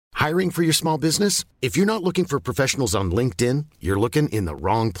Hiring for your small business? If you're not looking for professionals on LinkedIn, you're looking in the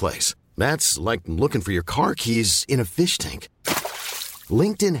wrong place. That's like looking for your car keys in a fish tank.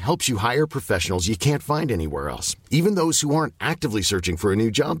 LinkedIn helps you hire professionals you can't find anywhere else, even those who aren't actively searching for a new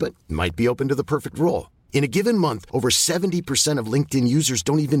job but might be open to the perfect role. In a given month, over 70% of LinkedIn users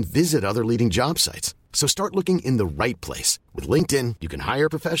don't even visit other leading job sites. So start looking in the right place. With LinkedIn, you can hire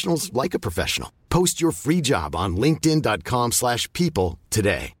professionals like a professional. Post your free job on linkedin.com/people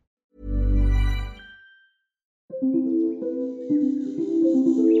today.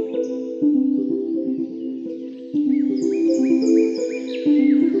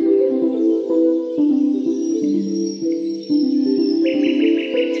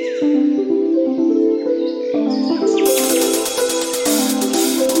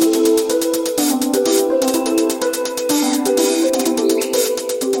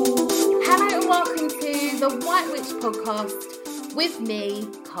 Podcast with me,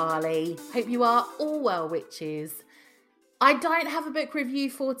 Carly. Hope you are all well, witches. I don't have a book review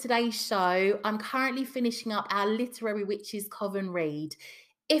for today's show. I'm currently finishing up our Literary Witches Coven read.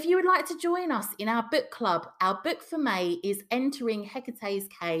 If you would like to join us in our book club, our book for May is Entering Hecate's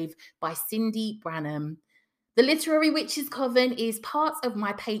Cave by Cindy Branham. The Literary Witches Coven is part of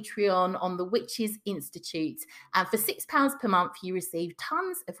my Patreon on the Witches Institute, and for £6 per month you receive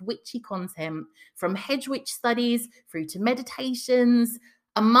tons of witchy content, from hedge witch studies through to meditations,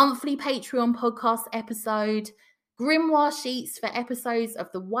 a monthly Patreon podcast episode, grimoire sheets for episodes of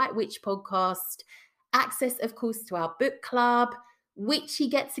the White Witch podcast, access of course to our book club, witchy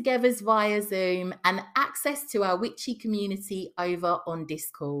get-togethers via Zoom, and access to our witchy community over on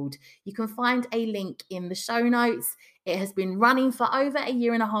Discord. You can find a link in the show notes. It has been running for over a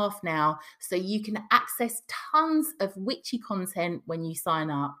year and a half now, so you can access tons of witchy content when you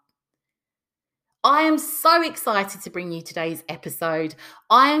sign up. I am so excited to bring you today's episode.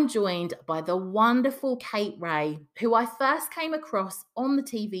 I am joined by the wonderful Kate Ray, who I first came across on the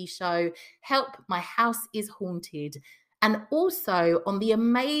TV show Help My House Is Haunted, and also on the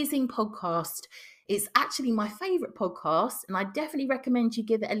amazing podcast. It's actually my favourite podcast, and I definitely recommend you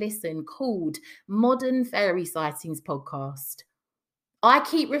give it a listen, called Modern Fairy Sightings Podcast. I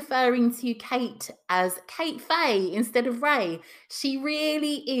keep referring to Kate as Kate Faye instead of Ray. She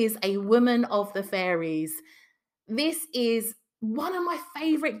really is a woman of the fairies. This is one of my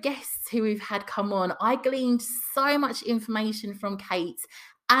favourite guests who we've had come on. I gleaned so much information from Kate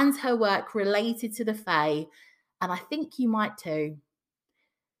and her work related to the Fae, and I think you might too.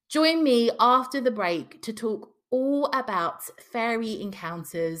 Join me after the break to talk all about Faery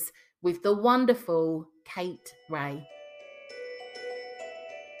Encounters with the wonderful Kate Ray.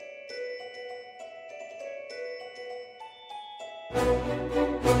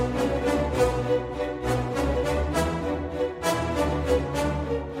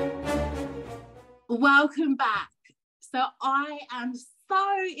 Welcome back. So I am so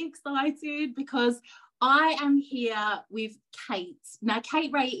excited because I am here with Kate. Now,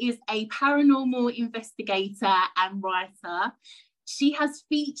 Kate Ray is a paranormal investigator and writer. She has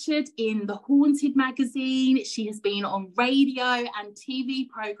featured in The Haunted magazine. She has been on radio and TV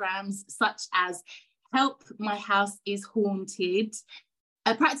programs such as Help My House Is Haunted,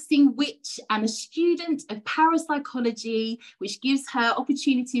 a practicing witch and a student of parapsychology, which gives her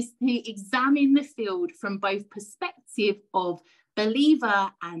opportunities to examine the field from both perspective of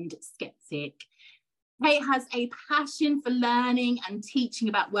believer and skeptic. Kate has a passion for learning and teaching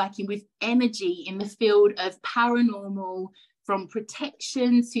about working with energy in the field of paranormal, from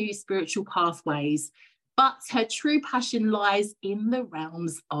protection to spiritual pathways. But her true passion lies in the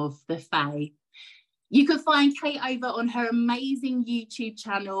realms of the Fae. You can find Kate over on her amazing YouTube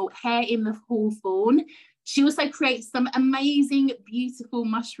channel, Hair in the Hawthorn. She also creates some amazing, beautiful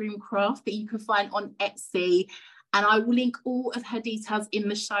mushroom craft that you can find on Etsy. And I will link all of her details in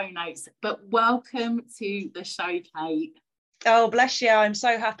the show notes. But welcome to the show, Kate. Oh, bless you. I'm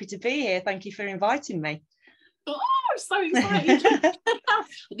so happy to be here. Thank you for inviting me. Oh, I'm so excited. I'm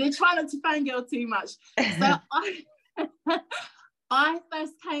going to try not to fangirl too much. So I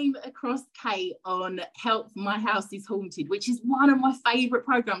first came across Kate on Help My House Is Haunted, which is one of my favourite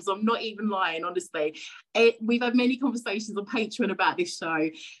programmes. I'm not even lying, honestly. We've had many conversations on Patreon about this show.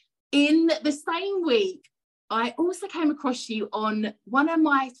 In the same week, I also came across you on one of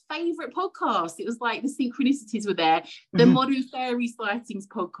my favourite podcasts. It was like the synchronicities were there, the Modern Fairy Sightings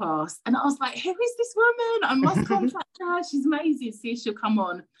podcast. And I was like, who is this woman? I must contact her. She's amazing. See if she'll come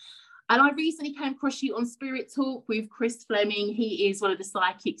on. And I recently came across you on Spirit Talk with Chris Fleming. He is one of the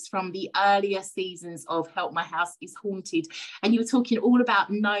psychics from the earlier seasons of Help My House Is Haunted. And you were talking all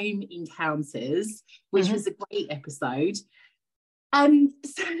about gnome encounters, which was a great episode.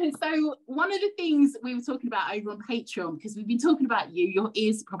 So one of the things we were talking about over on Patreon, because we've been talking about you, your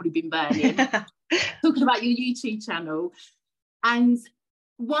ears have probably been burning, talking about your YouTube channel. And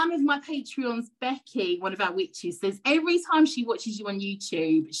one of my Patreons, Becky, one of our witches, says every time she watches you on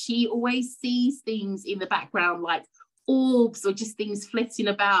YouTube, she always sees things in the background like orbs or just things flitting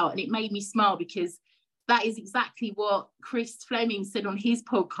about. And it made me smile because that is exactly what Chris Fleming said on his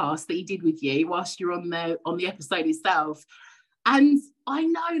podcast that he did with you whilst you're on the episode itself. And I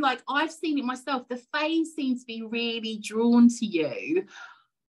know, like, I've seen it myself. The Fae seem to be really drawn to you.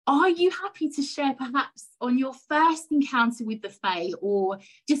 Are you happy to share perhaps on your first encounter with the Fae, or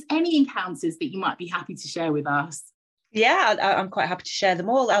just any encounters that you might be happy to share with us? Yeah, I'm quite happy to share them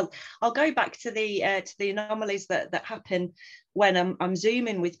all. I'll go back to the anomalies that happen when I'm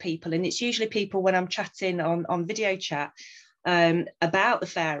zooming with people, and it's usually people when I'm chatting on video chat about the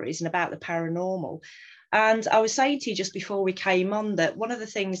fairies and about the paranormal. And I was saying to you just before we came on that one of the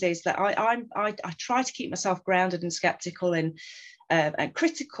things is that I try to keep myself grounded and skeptical and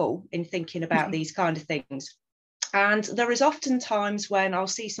critical in thinking about these kind of things. And there is often times when I'll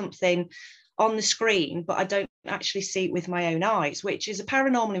see something on the screen, but I don't actually see it with my own eyes, which is a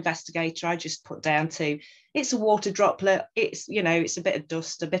paranormal investigator. I just put down to it's a water droplet, it's a bit of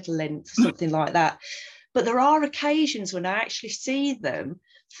dust, a bit of lint, something like that. But there are occasions when I actually see them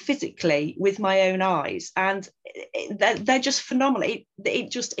physically with my own eyes, and they're just phenomenal.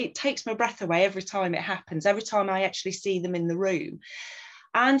 It takes my breath away every time it happens, every time I actually see them in the room.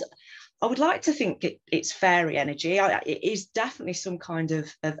 And I would like to think it's fairy energy. It is definitely some kind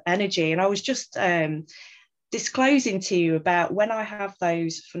of energy. And I was just disclosing to you about when I have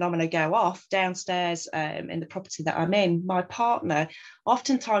those phenomena go off downstairs in the property that I'm in, my partner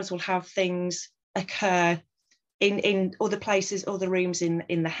oftentimes will have things occur in other places, other rooms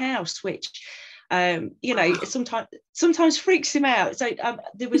in the house, which sometimes freaks him out. So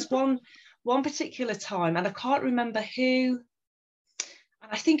there was one particular time, and I can't remember who,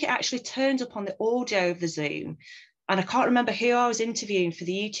 and I think it actually turned up on the audio of the Zoom, and I can't remember who I was interviewing for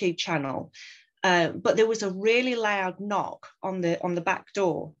the YouTube channel, but there was a really loud knock on the back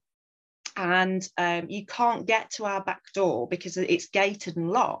door, and you can't get to our back door because it's gated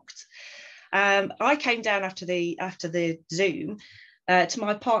and locked. I came down after the Zoom to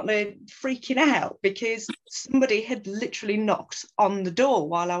my partner freaking out because somebody had literally knocked on the door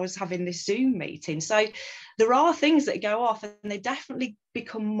while I was having this Zoom meeting. So there are things that go off, and they definitely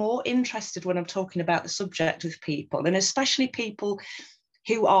become more interested when I'm talking about the subject with people, and especially people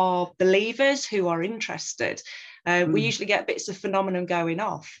who are believers, who are interested. We usually get bits of phenomenon going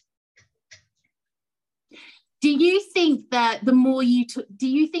off. Do you think that the more do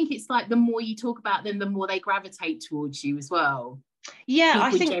you think it's like the more you talk about them, the more they gravitate towards you as well? Yeah, people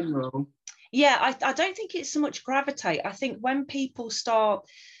I think. In general. Yeah, I don't think it's so much gravitate. I think when people start,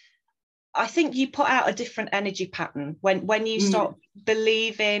 I think you put out a different energy pattern when you start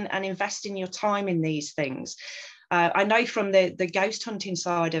believing and investing your time in these things. I know from the ghost hunting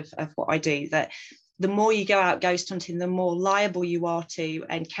side of what I do that the more you go out ghost hunting, the more liable you are to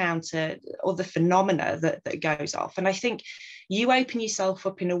encounter other phenomena that goes off. And I think you open yourself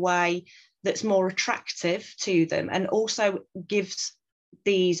up in a way that's more attractive to them, and also gives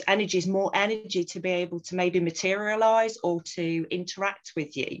these energies more energy to be able to maybe materialize or to interact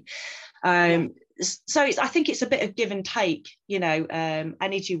with you. So I think it's a bit of give and take,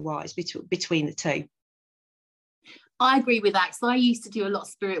 energy wise between the two. I agree with that, because I used to do a lot of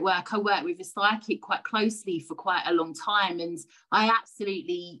spirit work. I worked with a psychic quite closely for quite a long time, and I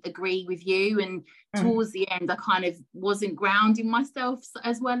absolutely agree with you. And towards the end, I kind of wasn't grounding myself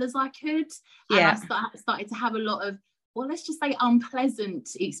as well as I could. And I started to have a lot of, well, let's just say unpleasant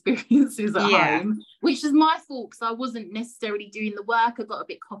experiences at home, which is my fault because I wasn't necessarily doing the work. I got a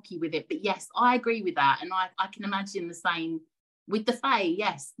bit cocky with it. But yes, I agree with that. And I can imagine the same with the Fae,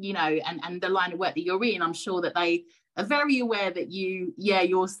 yes, and the line of work that you're in. I'm sure that they are very aware that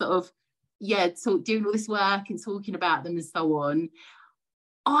you're sort of, doing all this work and talking about them and so on.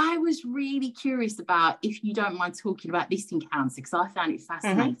 I was really curious about, if you don't mind talking about this encounter, because I found it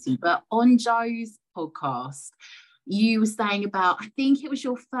fascinating. But on Joe's podcast, you were saying about, I think it was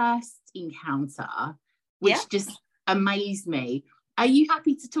your first encounter, which just amazed me. Are you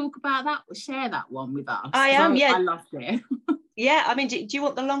happy to talk about that or share that one with us? I am, yeah. I loved it. Yeah, I mean, do you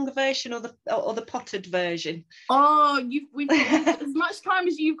want the longer version or the potted version? Oh, we've got as much time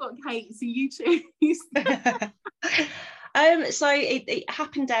as you've got, Kate, so you choose. So it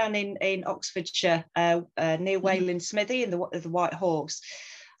happened down in Oxfordshire, near Wayland Smithy in the White Horse.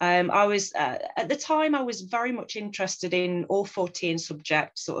 I was at the time I was very much interested in all 14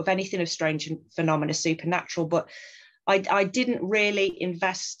 subjects, sort of anything of strange phenomena, supernatural, but I didn't really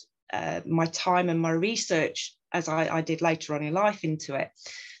invest my time and my research as I did later on in life into it.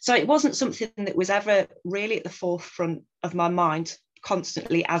 So it wasn't something that was ever really at the forefront of my mind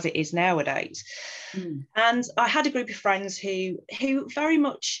constantly as it is nowadays. And I had a group of friends who very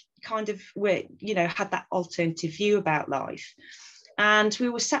much kind of were, you know, had that alternative view about life. And we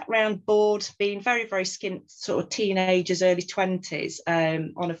were sat around bored, being very, very skint sort of teenagers, early 20s,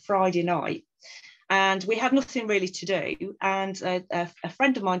 on a Friday night. And we had nothing really to do. And a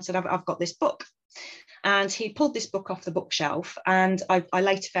friend of mine said, I've got this book. And he pulled this book off the bookshelf. And I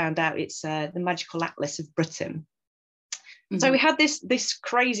later found out it's the Magical Atlas of Britain. So we had this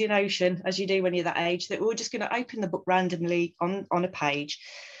crazy notion, as you do when you're that age, that we were just going to open the book randomly on a page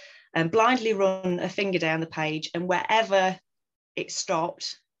and blindly run a finger down the page, and wherever it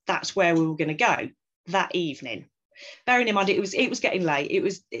stopped, that's where we were going to go that evening. Bearing in mind, it was getting late.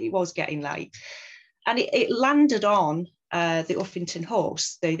 It was getting late, and it landed on the Uffington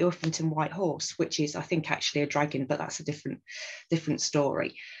horse, the Uffington White Horse, which is, I think, actually a dragon, but that's a different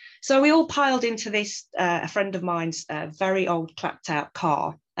story. So we all piled into this, a friend of mine's very old clapped out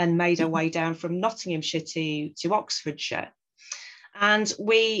car, and made our way down from Nottinghamshire to Oxfordshire. And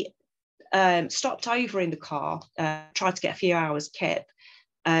we stopped over in the car, tried to get a few hours kip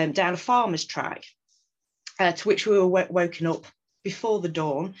down a farmer's track, to which we were woken up before the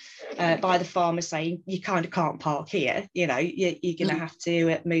dawn by the farmer saying, you kind of can't park here, you know, you're going to have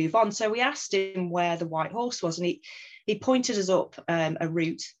to move on. So we asked him where the White Horse was, and he pointed us up a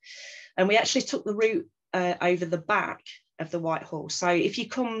route, and we actually took the route over the back of the White Horse. So if you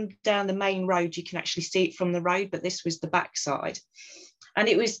come down the main road, you can actually see it from the road, but this was the backside. And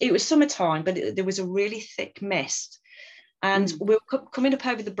it was summertime, but there was a really thick mist. And we were coming up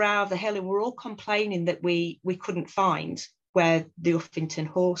over the brow of the hill, and we're all complaining that we couldn't find where the Uffington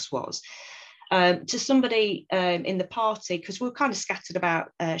Horse was. To somebody in the party, because we were kind of scattered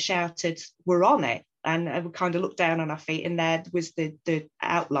about, shouted, "We're on it." And we kind of looked down on our feet, and there was the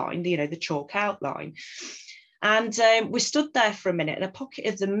outline, you know, the chalk outline. And we stood there for a minute, and a pocket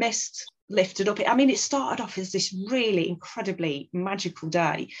of the mist lifted up. I mean, it started off as this really incredibly magical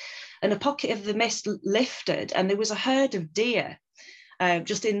day, and a pocket of the mist lifted, and there was a herd of deer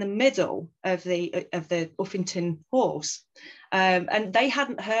just in the middle of the Uffington Horse. And they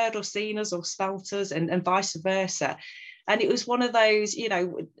hadn't heard or seen us or smelt us, and vice versa. And it was one of those, you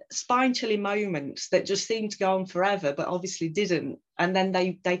know, spine-chilling moments that just seemed to go on forever, but obviously didn't. And then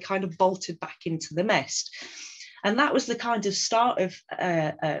they kind of bolted back into the mist. And that was the kind of start of,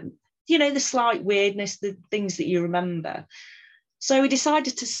 you know, the slight weirdness, the things that you remember. So we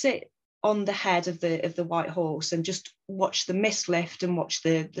decided to sit on the head of the White Horse and just watch the mist lift and watch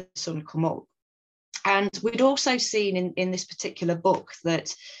the sun come up. And we'd also seen in this particular book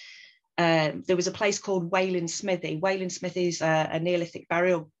that there was a place called Wayland Smithy. Wayland Smithy is a Neolithic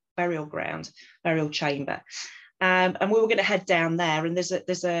burial ground, burial chamber. And we were going to head down there. And there's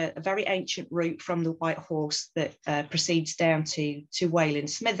a very ancient route from the White Horse that proceeds down to Wayland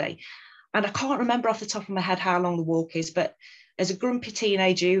Smithy. And I can't remember off the top of my head how long the walk is, but as a grumpy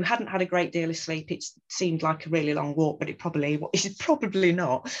teenager who hadn't had a great deal of sleep, it seemed like a really long walk, but it's probably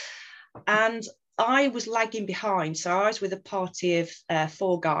not. And I was lagging behind. So I was with a party of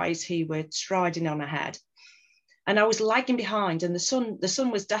 4 guys who were striding on ahead. And I was lagging behind, and the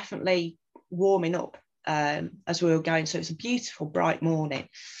sun was definitely warming up as we were going. So it was a beautiful, bright morning.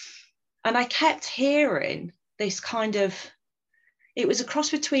 And I kept hearing this kind of, it was a cross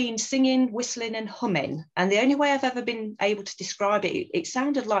between singing, whistling, and humming. And the only way I've ever been able to describe it, it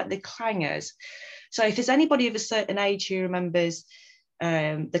sounded like the clangers. So if there's anybody of a certain age who remembers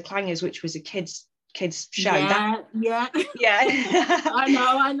the clangers, which was a kids show. Yeah.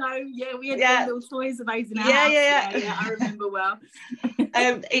 I know. Yeah, we had little toys of those in our house. Yeah, I remember well.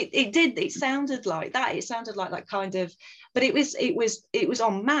 It sounded like that. It sounded like that kind of, but it was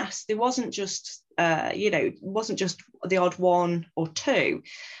en masse. There wasn't just it wasn't just the odd one or two.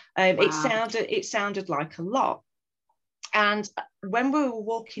 Wow. It sounded like a lot. And when we were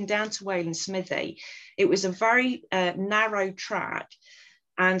walking down to Wayland Smithy, it was a very narrow track,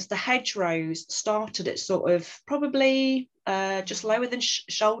 and the hedgerows started at sort of probably just lower than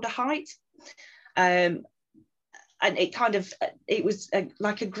shoulder height. And it was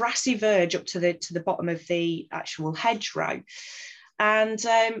like a grassy verge up to the bottom of the actual hedgerow. And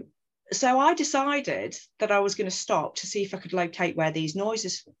so I decided that I was going to stop to see if I could locate where these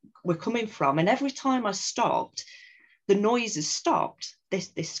noises were coming from. And every time I stopped, the noises stopped.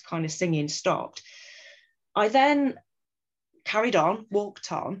 This kind of singing stopped. I then carried on,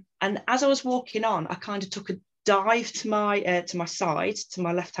 walked on, and as I was walking on, I kind of took a dive to my side, to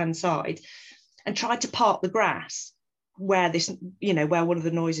my left-hand side, and tried to part the grass. where this, where one of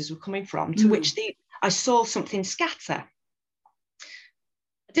the noises were coming from, to which I saw something scatter.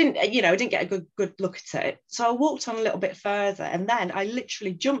 I didn't get a good look at it. So I walked on a little bit further, and then I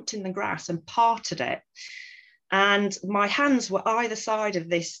literally jumped in the grass and parted it. And my hands were either side of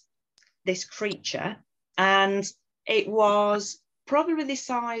this creature, and it was probably the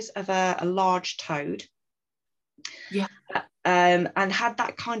size of a large toad. Yeah. And had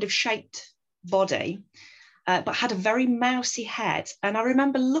that kind of shaped body, but had a very mousy head. And I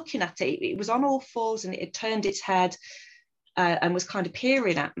remember looking at it. It was on all fours, and it had turned its head and was kind of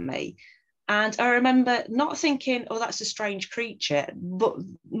peering at me. And I remember not thinking, oh, that's a strange creature. But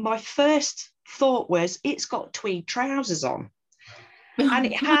my first thought was, it's got tweed trousers on. And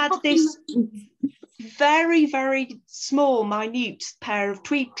it had this very, very small, minute pair of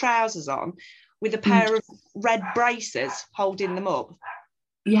tweed trousers on, with a pair of red braces holding them up.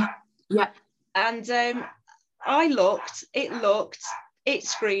 Yeah, yeah. And I looked, it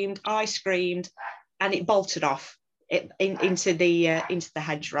screamed, I screamed, and it bolted off into the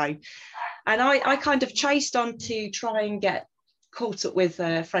hedgerow. And I kind of chased on to try and get caught up with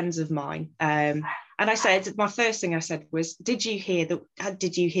friends of mine. And I said, my first thing I said was, did you hear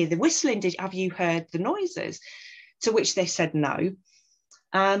the whistling? Have you heard the noises? To which they said no.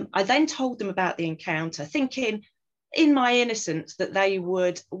 I then told them about the encounter, thinking in my innocence that they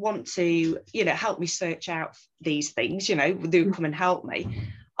would want to, help me search out these things, they would come and help me.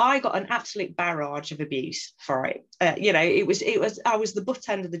 I got an absolute barrage of abuse for it. It was I was the butt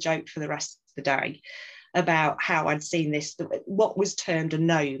end of the joke for the rest of the day about how I'd seen this, what was termed a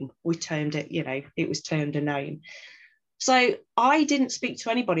gnome. We termed it, it was termed a gnome. So I didn't speak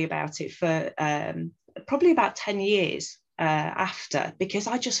to anybody about it for probably about 10 years after, because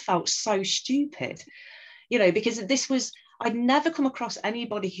I just felt so stupid, because I'd never come across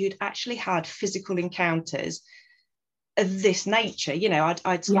anybody who'd actually had physical encounters of this nature.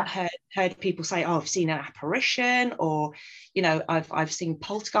 I'd heard people say, oh, I've seen an apparition, or I've seen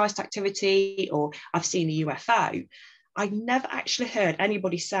poltergeist activity, or I've seen a UFO. I'd never actually heard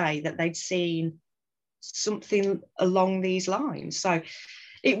anybody say that they'd seen something along these lines. So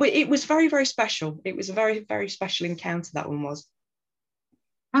it was very, very special. It was a very, very special encounter, that one was.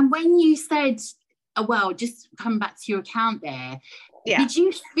 And when you said, just coming back to your account there, did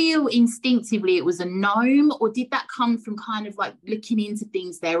you feel instinctively it was a gnome, or did that come from kind of like looking into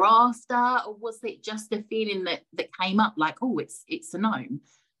things thereafter, or was it just a feeling that came up like, oh, it's a gnome?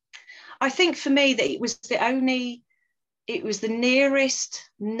 I think for me that it was the nearest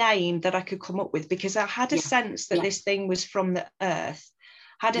name that I could come up with, because I had a sense that this thing was from the earth.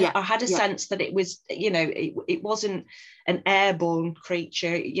 I had a sense that it was, it wasn't an airborne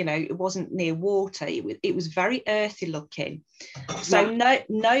creature, it wasn't near water. It was very earthy looking. So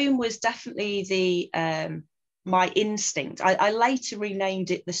gnome was definitely my instinct. I later renamed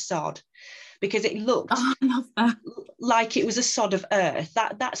it the sod, because it looked I love that. like it was a sod of earth.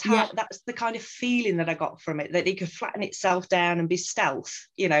 That's the kind of feeling that I got from it, that it could flatten itself down and be stealth,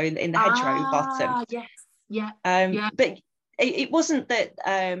 in the hedgerow bottom. Yes. But it wasn't that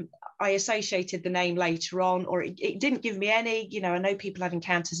I associated the name later on, or it didn't give me any, I know people have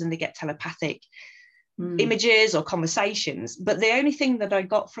encounters and they get telepathic images or conversations, but the only thing that I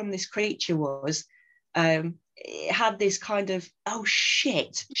got from this creature was it had this kind of, oh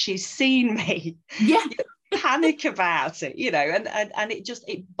shit, she's seen me. Panic about it, and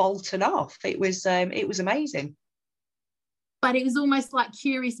it bolted off. It was amazing. But it was almost like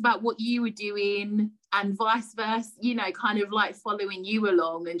curious about what you were doing, and vice versa, kind of like following you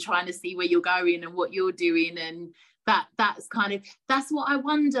along and trying to see where you're going and what you're doing. And that's what I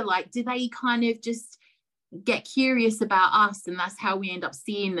wonder, like, do they kind of just get curious about us, and that's how we end up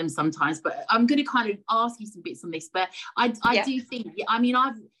seeing them sometimes? But I'm going to kind of ask you some bits on this, but I do think,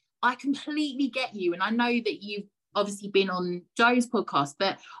 I completely get you, and I know that you've obviously been on Joe's podcast,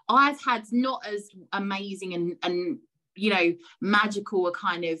 but I've had not as amazing and magical a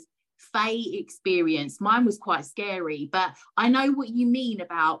kind of Fae experience. Mine was quite scary, but I know what you mean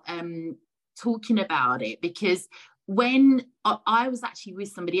about talking about it, because when I was actually with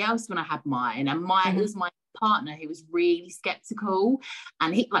somebody else when I had mine, and it was my partner who was really skeptical,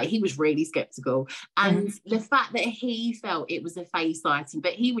 and he was really skeptical, and the fact that he felt it was a Fae sighting,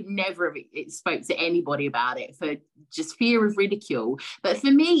 but he would never have spoke to anybody about it for just fear of ridicule. But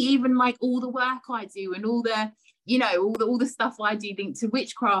for me, even like all the work I do and all the all the stuff I do linked to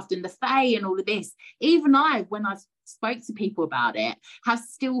witchcraft and the Fae and all of this, even when I've spoke to people about it, have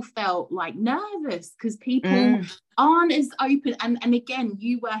still felt like nervous, because people aren't as open. And again,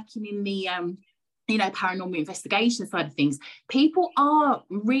 you working in you know, paranormal investigation side of things, people are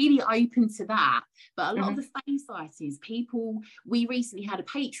really open to that. But a lot of the fae sightings, we recently had a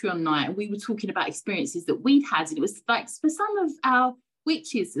Patreon night and we were talking about experiences that we'd had, and it was like, for some of our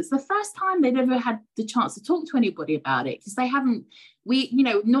witches, it's the first time they'd ever had the chance to talk to anybody about it, because you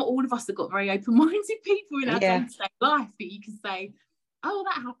know, not all of us have got very open-minded people in our day-to-day life that you can say, oh,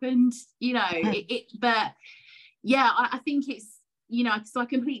 that happened, you know, but yeah, I think it's, you know, so I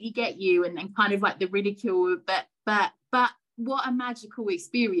completely get you, and kind of like the ridicule, but what a magical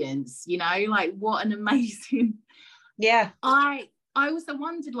experience, you know, like what an amazing. I also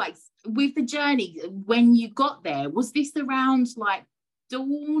wondered, like, with the journey, when you got there, was this around like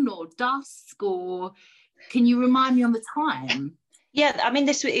dawn or dusk, or can you remind me on the time? Yeah, I mean,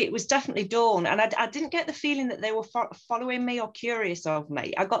 it was definitely dawn, and I didn't get the feeling that they were following me or curious of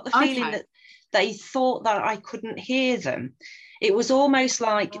me. I got the feeling that they thought that I couldn't hear them. It was almost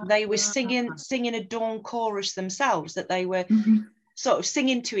like they were singing a dawn chorus themselves, that they were sort of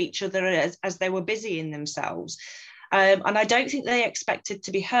singing to each other as they were busying themselves. And I don't think they expected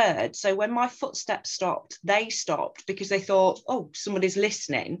to be heard. So when my footsteps stopped, they stopped because they thought, oh, somebody's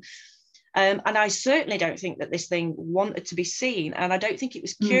listening. And I certainly don't think that this thing wanted to be seen. And I don't think it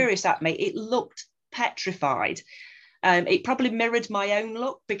was curious at me. It looked petrified. It probably mirrored my own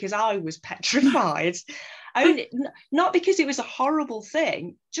look, because I was petrified. Not because it was a horrible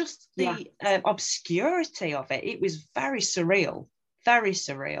thing, just the obscurity of it. It was very surreal, very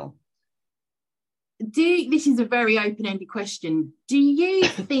surreal. This is a very open-ended question. Do you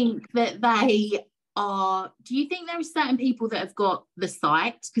think that do you think there are certain people that have got the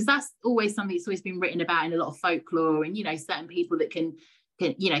sight? Because that's always something that's always been written about in a lot of folklore, and, you know, certain people that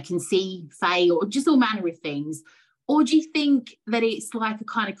can see fae or just all manner of things. Or do you think that it's like a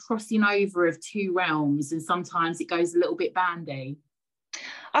kind of crossing over of two realms, and sometimes it goes a little bit bandy?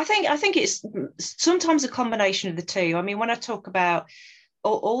 I think it's sometimes a combination of the two. I mean, when I talk about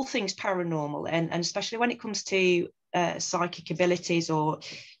all things paranormal, and especially when it comes to psychic abilities, or,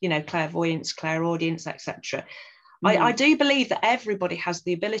 you know, clairvoyance, clairaudience, etc., I do believe that everybody has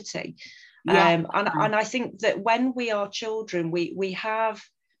the ability. And I think that when we are children, we have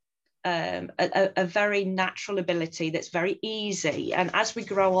a very natural ability that's very easy, and as we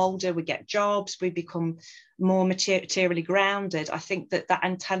grow older, we get jobs, we become more materially grounded. I think that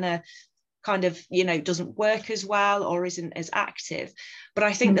antenna kind of, you know, doesn't work as well or isn't as active. But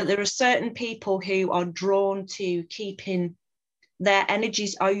I think that there are certain people who are drawn to keeping their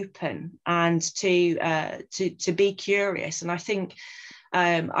energies open and to be curious. And I think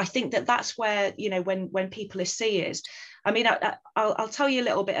that that's where, you know, when people are seers. I mean, I'll tell you a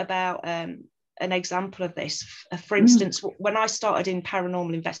little bit about an example of this. For instance, when I started in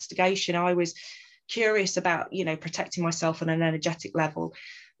paranormal investigation, I was curious about, you know, protecting myself on an energetic level,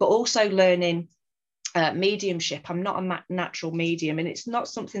 but also learning mediumship. I'm not a natural medium, and it's not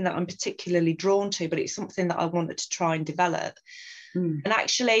something that I'm particularly drawn to, but it's something that I wanted to try and develop. And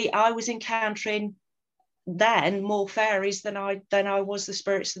actually, I was encountering then more fairies than I was the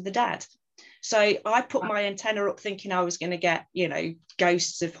spirits of the dead. So I put my antenna up thinking I was going to get, you know,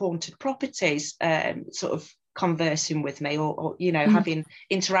 ghosts of haunted properties sort of conversing with me, or you know, having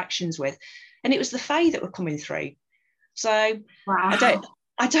interactions with, and it was the fae that were coming through. So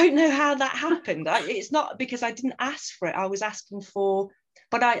I don't know how that happened. It's not because I didn't ask for it. I was asking for,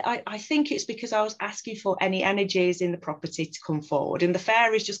 but I think it's because I was asking for any energies in the property to come forward, and the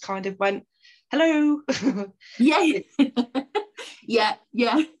fairies just kind of went, hello. yeah.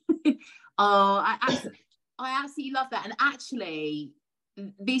 Oh, I absolutely love that. And actually,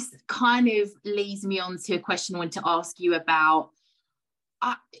 this kind of leads me on to a question I want to ask you about.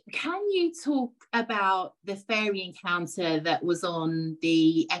 Can you talk about the fairy encounter that was on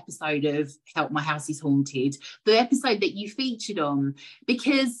the episode of Help My House is Haunted, the episode that you featured on?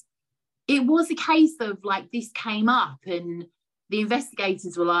 Because it was a case of, like, this came up and the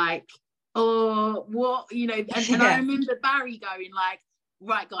investigators were like, oh, what, you know, and I remember Barry going like,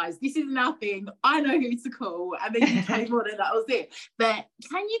 right, guys, this is nothing, I know who to call, and then you came on and that was it. But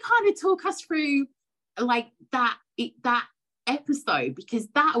can you kind of talk us through, like, that episode, because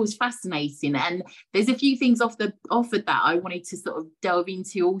that was fascinating, and there's a few things off that I wanted to sort of delve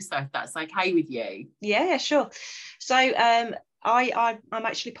into also, if that's okay with you. Yeah, sure. So I'm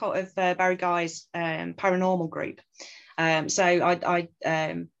actually part of Barry Guy's paranormal group. So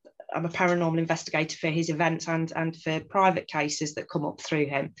I'm a paranormal investigator for his events and for private cases that come up through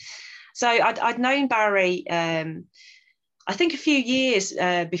him. So I'd known Barry, I think a few years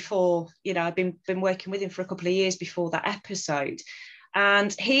before, you know, I'd been working with him for a couple of years before that episode.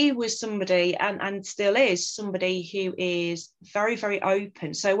 And he was somebody, and still is somebody, who is very, very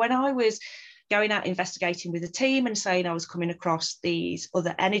open. So when I was going out investigating with a team and saying I was coming across these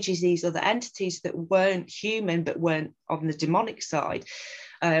other energies, these other entities that weren't human but weren't on the demonic side,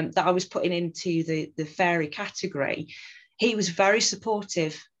 that I was putting into the fairy category. He was very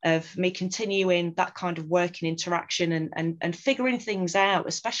supportive of me continuing that kind of work and interaction and figuring things out,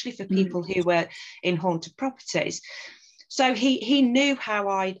 especially for people who were in haunted properties. So he knew how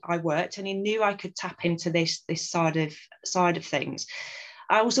I worked, and he knew I could tap into this side of things.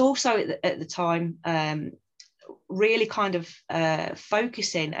 I was also at the time really kind of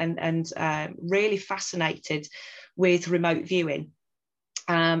focusing and really fascinated with remote viewing.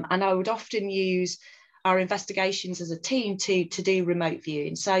 And I would often use our investigations as a team to do remote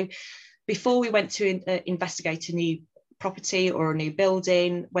viewing. So before we went to investigate a new property or a new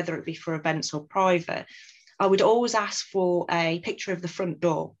building, whether it be for events or private, I would always ask for a picture of the front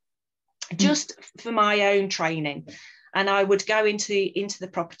door, just for my own training. And I would go into the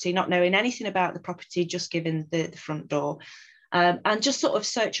property, not knowing anything about the property, just given the front door, and just sort of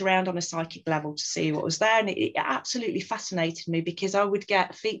search around on a psychic level to see what was there. And it absolutely fascinated me, because I would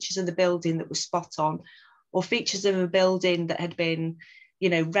get features of the building that were spot on, or features of a building that had been,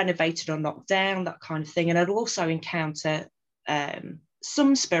 renovated or knocked down, that kind of thing. And I'd also encounter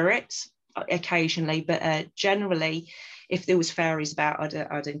some spirits occasionally, but generally, if there was fairies about,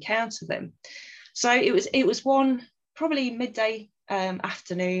 I'd encounter them. So it was one probably midday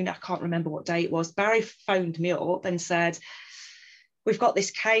afternoon, I can't remember what day it was. Barry phoned me up and said, "We've got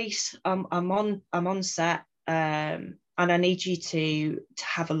this case. I'm on set, and I need you to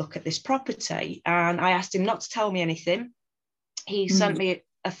have a look at this property." And I asked him not to tell me anything. He sent me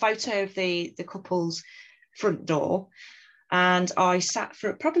a photo of the couple's front door, and I sat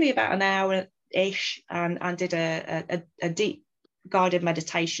for probably about an hour-ish and did a deep guided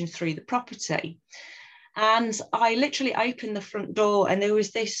meditation through the property. And I literally opened the front door, and there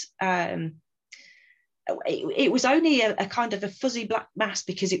was this, it was only a kind of a fuzzy black mass,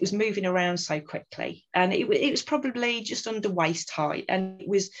 because it was moving around so quickly. And it was probably just under waist height, and it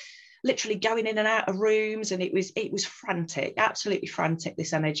was literally going in and out of rooms, and it was frantic, absolutely frantic,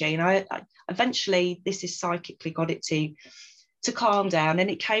 this energy. And I eventually, this is psychically got it to calm down, and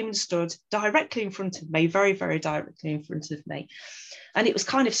it came and stood directly in front of me, very, very directly in front of me. And it was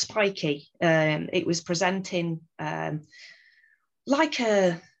kind of spiky. It was presenting like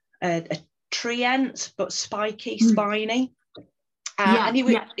a treant, but spiky, spiny. And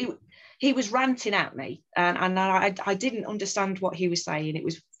he was ranting at me, and I didn't understand what he was saying. It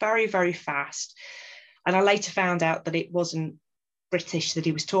was very, very fast. And I later found out that it wasn't British that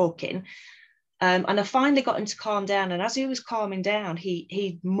he was talking. And I finally got him to calm down. And as he was calming down,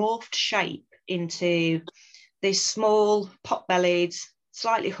 he morphed shape into this small, pot-bellied,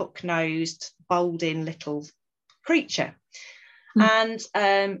 slightly hook-nosed, balding little creature. And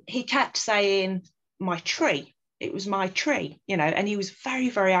he kept saying, "My tree." It was my tree, and he was very,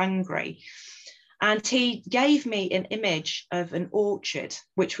 very angry. And he gave me an image of an orchard,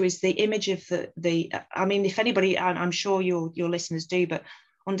 which was the image of I mean, if anybody, I'm sure your listeners do, but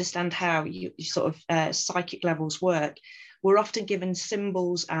understand how you sort of psychic levels work, we're often given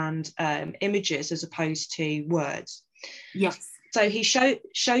symbols and images as opposed to words. Yes. So he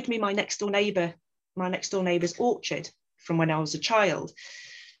showed me my next door neighbour's orchard from when I was a child.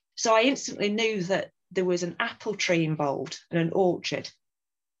 So I instantly knew that there was an apple tree involved in an orchard,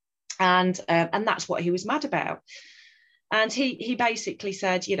 and that's what he was mad about. And he basically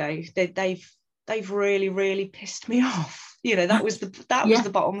said, they've really, really pissed me off. That was the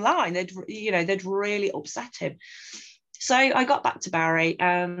bottom line. They'd really upset him. So I got back to Barry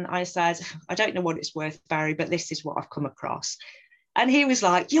and I said, "I don't know what it's worth, Barry, but this is what I've come across." And he was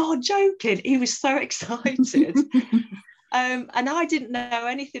like, "You're joking." He was so excited. And I didn't know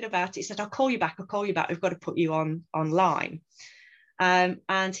anything about it. He said, I'll call you back. We've got to put you online.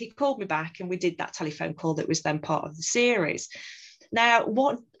 And he called me back, and we did that telephone call that was then part of the series. Now,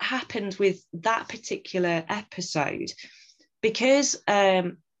 what happened with that particular episode, because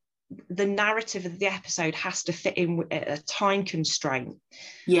the narrative of the episode has to fit in with a time constraint,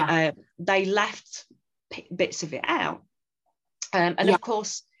 they left bits of it out. Of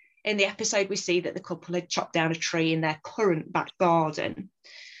course, in the episode, we see that the couple had chopped down a tree in their current back garden,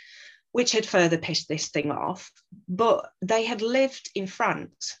 which had further pissed this thing off. But they had lived in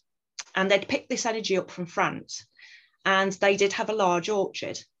France, and they'd picked this energy up from France, and they did have a large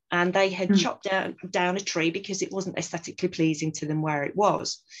orchard, and they had chopped down a tree because it wasn't aesthetically pleasing to them where it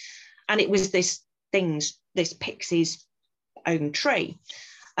was. And it was this pixie's own tree.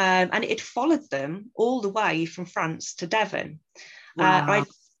 And it had followed them all the way from France to Devon. Wow.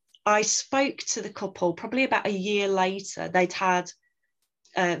 I spoke to the couple probably about a year later. They'd had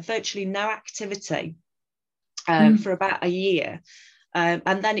virtually no activity for about a year.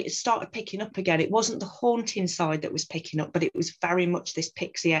 And then it started picking up again. It wasn't the haunting side that was picking up, but it was very much this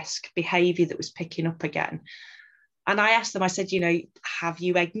pixie-esque behaviour that was picking up again. And I asked them, I said, have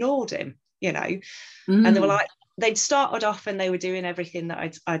you ignored him? And they were like, they'd started off and they were doing everything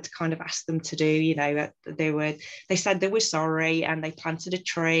that I'd kind of asked them to do. They said they were sorry, and they planted a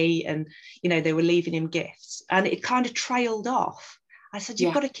tree, and, they were leaving him gifts, and it kind of trailed off. I said,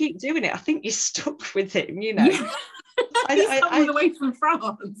 you've got to keep doing it. I think you're stuck with him, Yeah. He's coming away from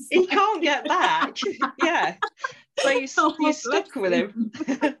France. He can't get back. Yeah. So you're stuck with him.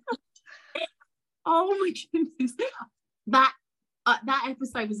 Oh my goodness. That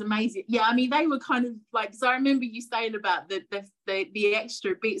episode was amazing. Yeah, I mean, they were kind of like, so I remember you saying about the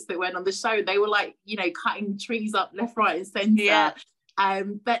extra bits that went on the show. They were like, cutting trees up left, right, and centre. Yeah.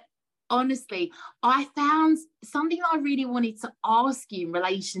 But honestly, I found something that I really wanted to ask you in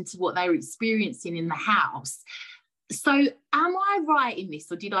relation to what they were experiencing in the house. So am I right in this,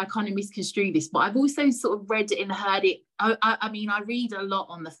 or did I kind of misconstrue this? But I've also sort of read it and heard it. I mean, I read a lot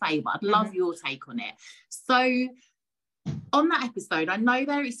on the Fae, but I'd love your take on it. So on that episode, I know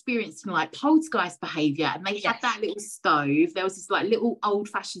they're experiencing like poltergeist behaviour, and they had that little stove. There was this like little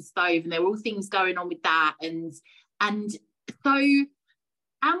old-fashioned stove, and there were all things going on with that. And so am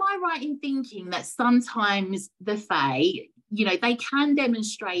I right in thinking that sometimes the Fae, they can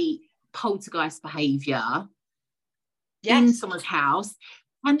demonstrate poltergeist behaviour in someone's house?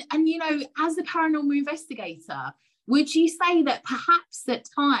 And as a paranormal investigator, would you say that perhaps at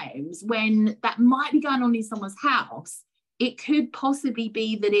times when that might be going on in someone's house, it could possibly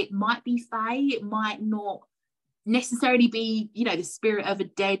be that it might be Fae, it might not necessarily be, the spirit of a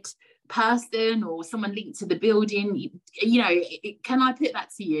dead person or someone linked to the building? Can I put that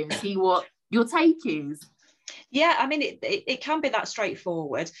to you and see what your take is? Yeah, I mean, it can be that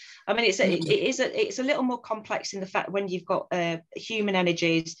straightforward. I mean, it's a little more complex in the fact when you've got human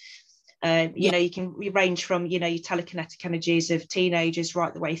energies. You can range from your telekinetic energies of teenagers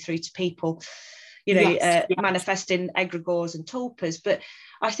right the way through to people, manifesting egregores and tulpas. But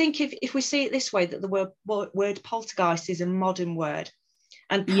I think if we see it this way, that the word poltergeist is a modern word,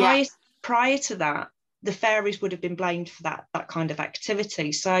 and prior to that, the fairies would have been blamed for that kind of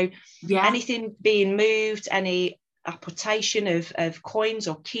activity. So anything being moved, any apportation of coins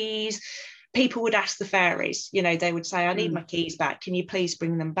or keys, people would ask the fairies. They would say, I need my keys back, can you please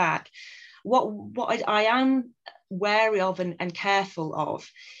bring them back? What I am wary of and careful of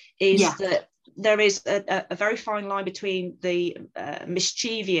is that there is a very fine line between the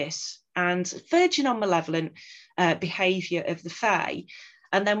mischievous and verging on malevolent behaviour of the Fae,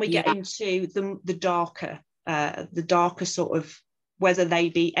 and then we get into the darker sort of, whether they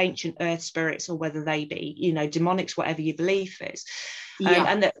be ancient earth spirits or whether they be demonics, whatever your belief is.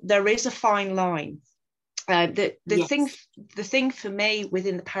 And that there is a fine line. The thing for me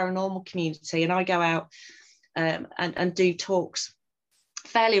within the paranormal community, and I go out and do talks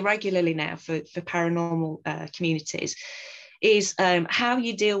fairly regularly now for paranormal communities, is how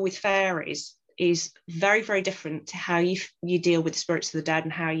you deal with fairies is very, very different to how you deal with the spirits of the dead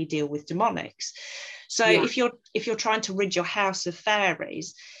and how you deal with demonics. So if you're trying to rid your house of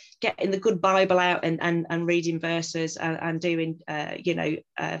fairies, getting the good Bible out and reading verses and doing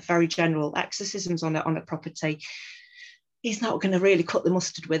very general exorcisms on a property, he's not going to really cut the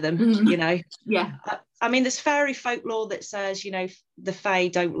mustard with them. I mean, there's fairy folklore that says the Fae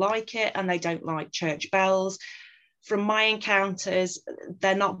don't like it and they don't like church bells. From my encounters,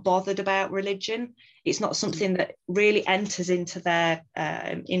 they're not bothered about religion. It's not something that really enters into their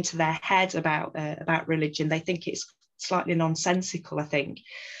head about religion. They think it's slightly nonsensical, I think.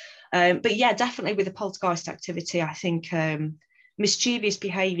 But definitely with the poltergeist activity, I think mischievous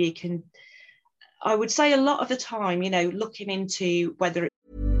behaviour can, I would say a lot of the time, looking into whether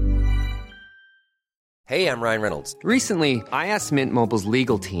Hey, I'm Ryan Reynolds. Recently, I asked Mint Mobile's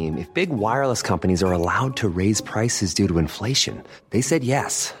legal team if big wireless companies are allowed to raise prices due to inflation. They said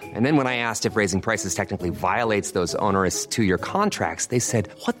yes. And then when I asked if raising prices technically violates those onerous 2-year contracts, they said,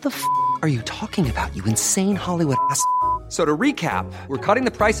 what the f*** are you talking about, you insane Hollywood ass f- So to recap, we're cutting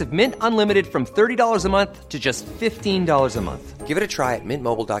the price of Mint Unlimited from $30 a month to just $15 a month. Give it a try at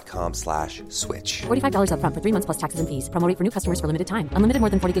mintmobile.com/switch. $45 up front for 3 months plus taxes and fees. Promo rate for new customers for limited time. Unlimited more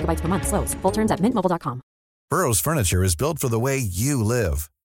than 40 gigabytes per month. Slows full terms at mintmobile.com. Burrow's furniture is built for the way you live.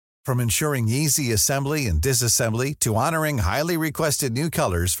 From ensuring easy assembly and disassembly to honoring highly requested new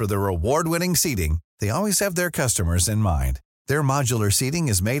colors for their award-winning seating, they always have their customers in mind. Their modular seating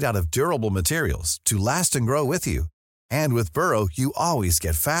is made out of durable materials to last and grow with you. And with Burrow, you always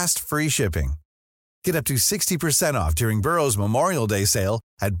get fast, free shipping. Get up to 60% off during Burrow's Memorial Day sale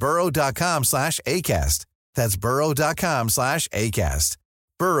at burrow.com/ACAST. That's burrow.com/ACAST.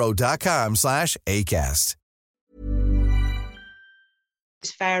 burrow.com/ACAST.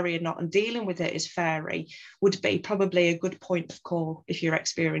 It's fairy or not, and dealing with it as fairy would be probably a good point of call if you're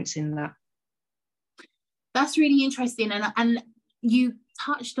experiencing that. That's really interesting. And you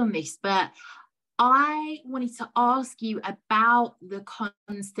touched on this, but I wanted to ask you about the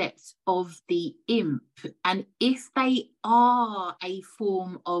concept of the imp and if they are a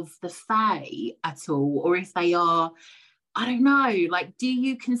form of the Fae at all, or if they are, I don't know, like, do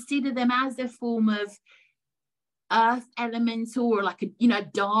you consider them as a form of earth elemental or like a,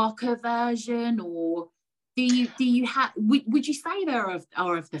 darker version, or do you have, would you say they are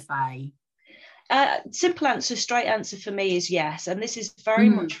of the Fae? Simple answer, straight answer for me is yes. And this is very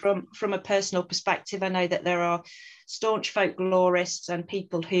much from a personal perspective. I know that there are staunch folklorists and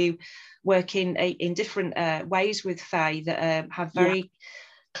people who work in different ways with Fae that have very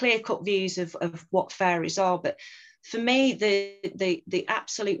clear-cut views of what fairies are. But for me, the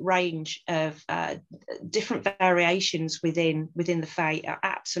absolute range of different variations within the Fae are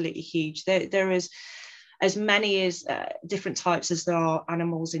absolutely huge. There is as many as different types as there are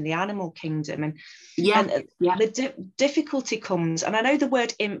animals in the animal kingdom. And the difficulty comes, and I know the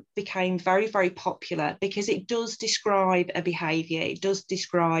word imp became very, very popular because it does describe a behaviour. It does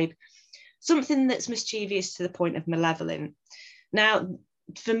describe something that's mischievous to the point of malevolent. Now,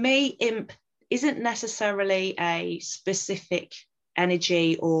 for me, imp isn't necessarily a specific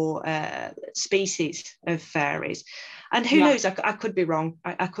energy or species of fairies. And who knows, I could be wrong.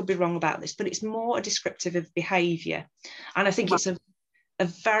 I could be wrong about this, but it's more a descriptive of behaviour. And I think it's a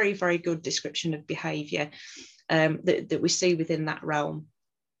very, very good description of behaviour that we see within that realm.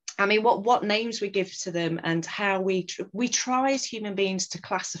 I mean, what names we give to them and how we try as human beings to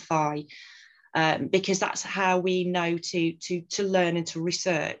classify, because that's how we know to learn and to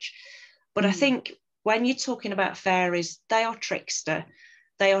research. But I think when you're talking about fairies, they are trickster.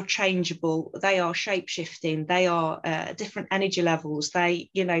 They are changeable, they are shape-shifting, they are different energy levels. They,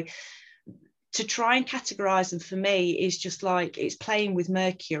 to try and categorize them for me is just like it's playing with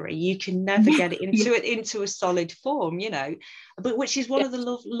mercury. You can never get it into a solid form, but which is one of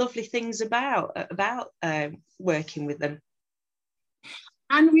the lovely things about working with them.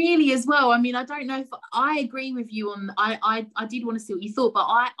 And really as well, I mean, I don't know if I agree with you on, I did want to see what you thought, but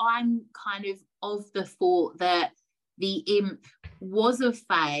I'm kind of the thought that the imp was a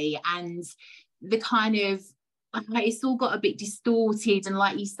Fae, and the kind of, it's all got a bit distorted, and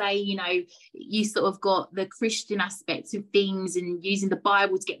like you say, you sort of got the Christian aspects of things and using the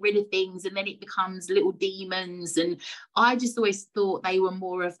Bible to get rid of things, and then it becomes little demons. And I just always thought they were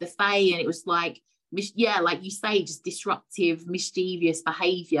more of the Fae, and it was like, like you say, just disruptive, mischievous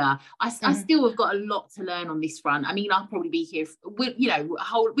behaviour. I still have got a lot to learn on this front. I mean, I'll probably be here,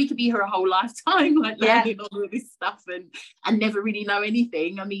 we could be here a whole lifetime, like learning all of this stuff and never really know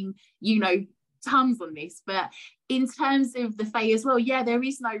anything. I mean, tons on this, but in terms of the Fae as well, there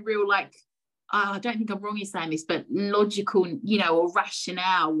is no real, like, I don't think I'm wrong in saying this, but logical, or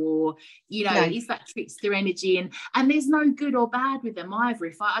rationale, or, it's that trickster energy, and there's no good or bad with them either.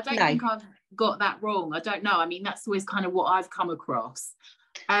 If I don't think I've got that wrong. I don't know. I mean, that's always kind of what I've come across.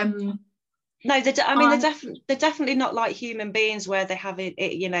 No, they're definitely not like human beings where they have an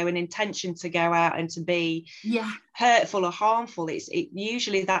intention to go out and to be hurtful or harmful. It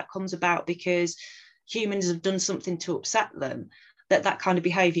usually that comes about because humans have done something to upset them, that kind of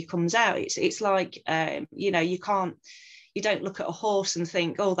behavior comes out. It's like you don't look at a horse and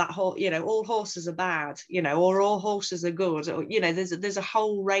think, oh, that horse, all horses are bad, or all horses are good, or there's a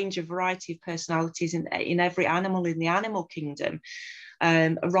whole range of variety of personalities in every animal in the animal kingdom,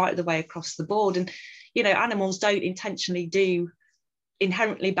 right the way across the board. And animals don't intentionally do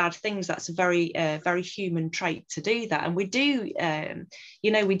inherently bad things. That's a very very human trait to do that, and we do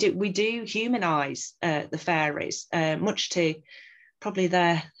we do humanize the fairies, much to probably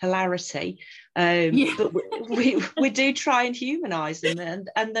their hilarity, but we do try and humanize them,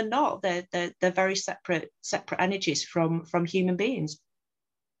 and they're not. They're very separate energies from human beings.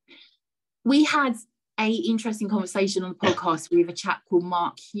 We had a interesting conversation on the podcast with a chap called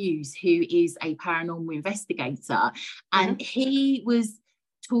Mark Hughes, who is a paranormal investigator, and he was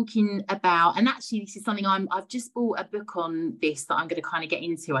talking about, and actually this is something I've just bought a book on this that I'm going to kind of get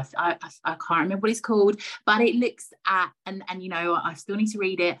into. I can't remember what it's called, but it looks at, and I still need to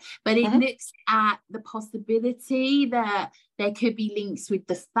read it, but it looks at the possibility that there could be links with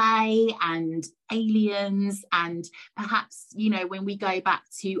the Fae and aliens, and perhaps when we go back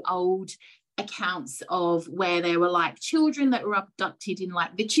to old accounts of where there were like children that were abducted in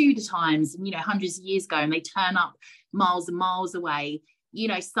like the Tudor times, you know, hundreds of years ago, and they turn up miles and miles away. You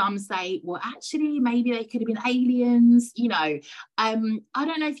know, some say, well, actually, maybe they could have been aliens. You know, I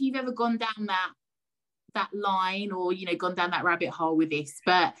don't know if you've ever gone down that line, or, you know, gone down that rabbit hole with this,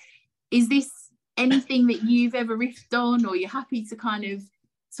 but is this anything that you've ever riffed on, or you're happy to kind of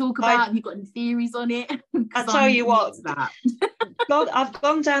talk about? Have you got any theories on it? I tell you what, God, I've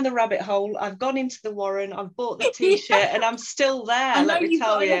gone down the rabbit hole. I've gone into the Warren. I've bought the T-shirt, and I'm still there. Let me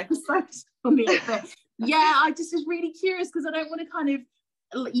tell you. But yeah, I just was really curious because I don't want to kind of,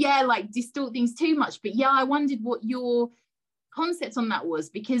 like distort things too much. But yeah, I wondered what your concept on that was,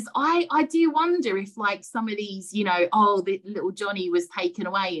 because I do wonder if like some of these, you know, the little Johnny was taken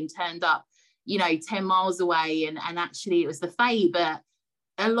away and turned up, you know, 10 miles away, and actually it was the Fae, but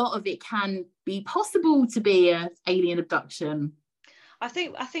a lot of it can be possible to be an alien abduction. I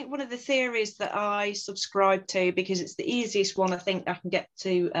think one of the theories that I subscribe to, because it's the easiest one I think I can get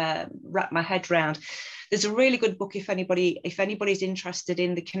to wrap my head around. There's a really good book if anybody's interested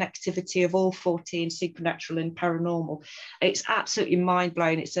in the connectivity of all 14 supernatural and paranormal. It's absolutely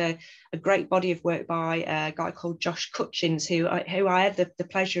mind-blowing. It's a great body of work by a guy called Josh Cutchins, who I had the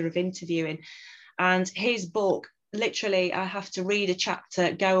pleasure of interviewing. And his book, literally, I have to read a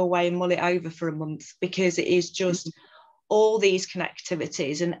chapter, go away and mull it over for a month, because it is just all these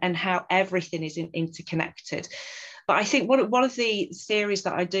connectivities and how everything is interconnected. But I think one of the theories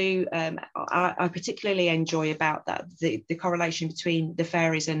that I do, I particularly enjoy about that, the correlation between the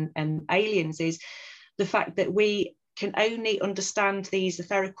fairies and aliens, is the fact that we can only understand these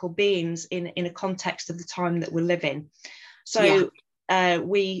etherical beings in a context of the time that we're living. So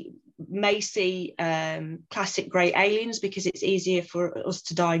we may see classic grey aliens because it's easier for us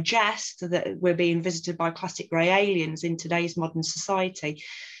to digest that we're being visited by classic grey aliens in today's modern society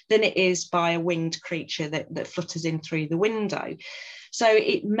than it is by a winged creature that flutters in through the window. So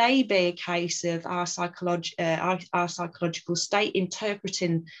it may be a case of our psychological state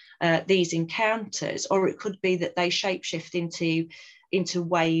interpreting these encounters, or it could be that they shapeshift into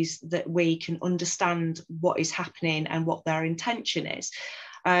ways that we can understand what is happening and what their intention is.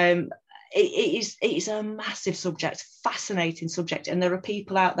 It is a massive subject, fascinating subject, and there are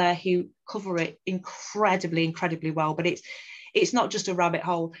people out there who cover it incredibly well, but it's not just a rabbit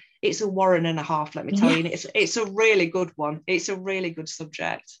hole, it's a Warren and a half, let me tell you. And it's a really good one. It's a really good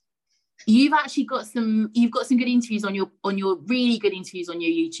subject. You've actually got some good interviews on your really good interviews on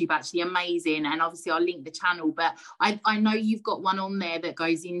your YouTube, actually amazing. And obviously I'll link the channel, but I know you've got one on there that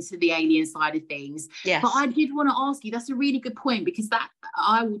goes into the alien side of things. Yes. But I did want to ask you, that's a really good point, because that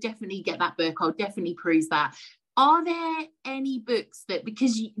I will definitely get that book. I'll definitely peruse that. Are there any books that,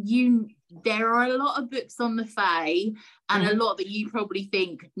 because you there are a lot of books on the Fae and a lot that you probably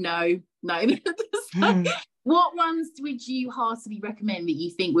think no. What ones would you heartily recommend that you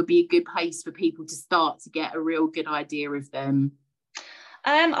think would be a good place for people to start to get a real good idea of them?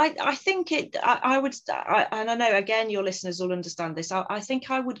 I think I would, and I know again your listeners will understand this. I think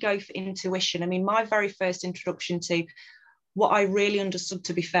I would go for intuition. I mean, my very first introduction to what I really understood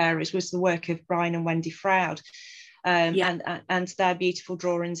to be fairies was the work of Brian and Wendy Froud, and their beautiful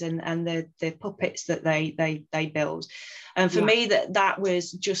drawings and the puppets that they build. And for me, that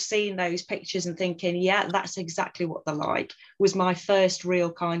was just seeing those pictures and thinking, yeah, that's exactly what they're like, was my first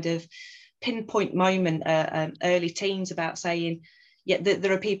real kind of pinpoint moment, early teens, about saying, yeah,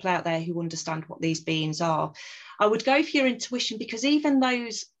 there are people out there who understand what these beings are. I would go for your intuition, because even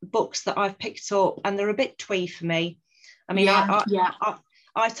those books that I've picked up, and they're a bit twee for me. I mean,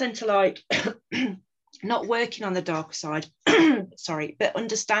 I tend to like not working on the dark side, sorry, but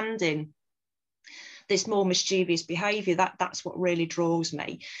understanding this more mischievous behaviour. That's what really draws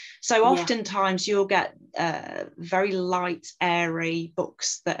me. So oftentimes you'll get very light, airy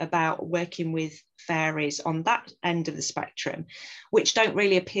books that are about working with fairies on that end of the spectrum, which don't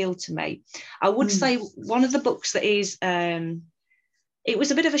really appeal to me. I would say one of the books that is, it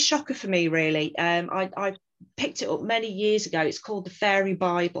was a bit of a shocker for me, really. I picked it up many years ago. It's called the Faery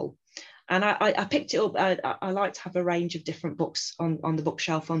Bible. And I picked it up. I like to have a range of different books on the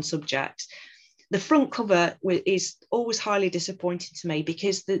bookshelf on subjects. The front cover is always highly disappointing to me,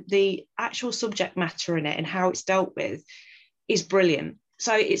 because the actual subject matter in it and how it's dealt with is brilliant.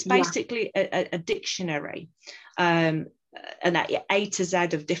 So it's basically a dictionary, an A to Z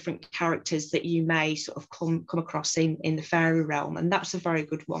of different characters that you may sort of come across in the fairy realm. And that's a very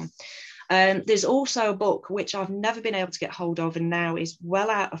good one. There's also a book which I've never been able to get hold of, and now is well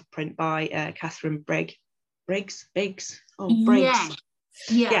out of print, by Catherine Briggs.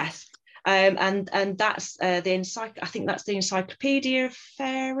 Yes. And that's I think that's the Encyclopedia of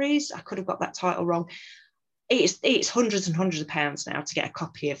Fairies. I could have got that title wrong. It's hundreds and hundreds of pounds now to get a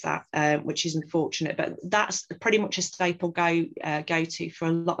copy of that, which is unfortunate, but that's pretty much a staple go-to for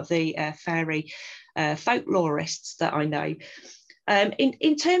a lot of the fairy folklorists that I know.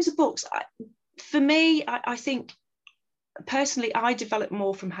 In terms of books, for me, I think personally, I develop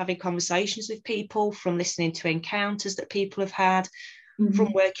more from having conversations with people, from listening to encounters that people have had,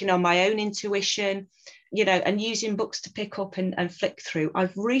 from working on my own intuition, and using books to pick up and flick through.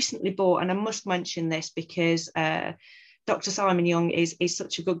 I've recently bought, and I must mention this because Dr. Simon Young is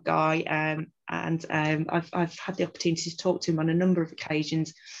such a good guy, and I've had the opportunity to talk to him on a number of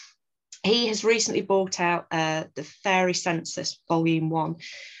occasions. He has recently brought out the Faery Census Volume 1.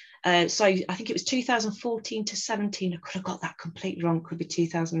 So I think it was 2014 to 17. I could have got that completely wrong. Could be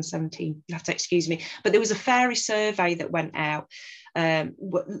 2017. You have to excuse me. But there was a fairy survey that went out,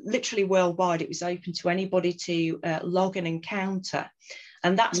 literally worldwide. It was open to anybody to log an encounter,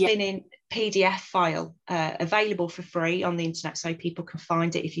 and that's been in PDF file, available for free on the internet, so people can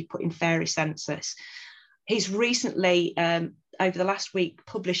find it if you put in Faery Census. He's recently, over the last week,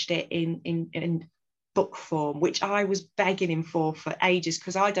 published it in book form, which I was begging him for ages,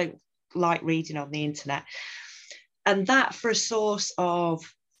 because I don't like reading on the internet. And that, for a source of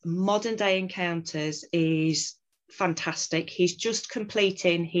modern day encounters, is fantastic. He's just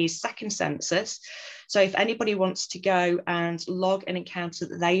completing his second census, so if anybody wants to go and log an encounter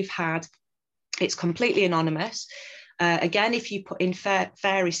that they've had, it's completely anonymous. Again, if you put in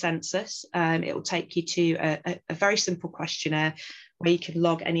Faery Census, it will take you to a very simple questionnaire where you can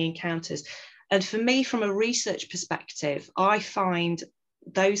log any encounters. And for me, from a research perspective, I find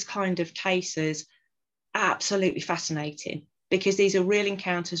those kind of cases absolutely fascinating, because these are real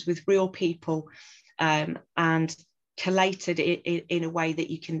encounters with real people, and collated in a way that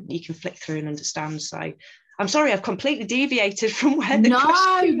you can flick through and understand. So I'm sorry, I've completely deviated from where the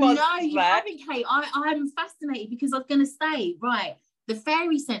question was. No, you haven't, Kate. I'm fascinated, because I was going to say, right, the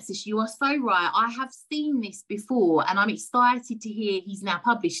Faery Census, you are so right. I have seen this before, and I'm excited to hear he's now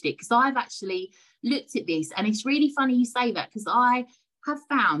published it, because I've actually looked at this, and it's really funny you say that, because I have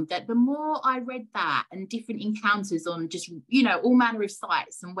found that the more I read that and different encounters on just, all manner of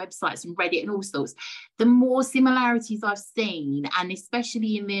sites and websites and Reddit and all sorts, the more similarities I've seen, and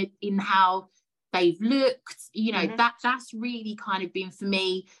especially in how they've looked, that's really kind of been, for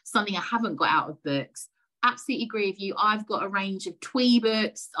me, something I haven't got out of books. Absolutely agree with you. I've got a range of twee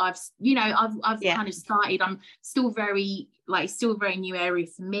books. I've kind of started. I'm still very new area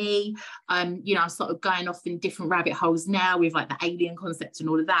for me. I'm sort of going off in different rabbit holes now with like the alien concept and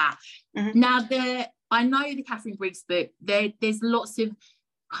all of that. Now, I know the Catherine Briggs book. There's lots of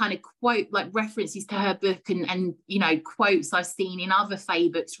kind of quote, like references to her book and quotes I've seen in other Fae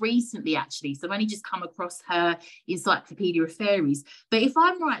books recently, actually. So I've only just come across her Encyclopedia of Fairies. But if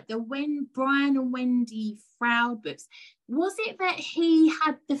I'm right, when Brian and Wendy Froud books, was it that he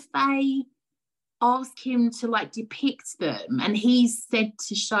had the Fae ask him to like depict them, and he's said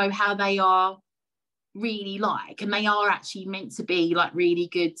to show how they are really like, and they are actually meant to be like really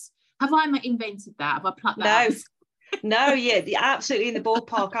good? Have I invented that? Have I plucked that out? No, yeah, absolutely in the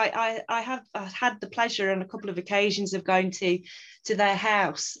ballpark. I have had the pleasure on a couple of occasions of going to their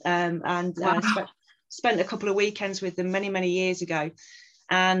house, and spent a couple of weekends with them many years ago.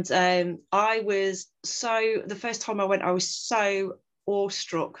 And the first time I went, I was so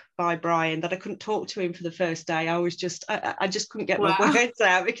awestruck by Brian that I couldn't talk to him for the first day. I was just, I just couldn't get my words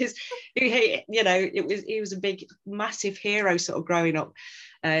out, because he was a big, massive hero sort of growing up.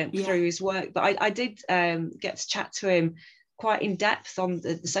 Through his work, but I did get to chat to him quite in depth on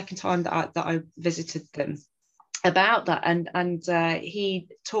the second time that I visited them about that, and he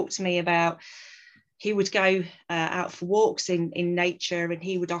talked to me about, he would go out for walks in nature, and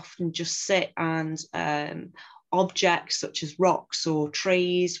he would often just sit, and objects such as rocks or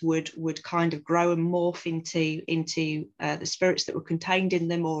trees would kind of grow and morph into the spirits that were contained in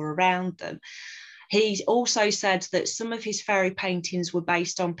them or around them. He also said that some of his fairy paintings were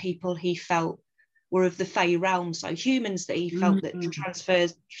based on people he felt were of the Fae realm, so humans that he felt that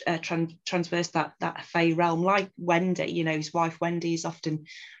transversed that Fae realm, like Wendy. His wife Wendy is often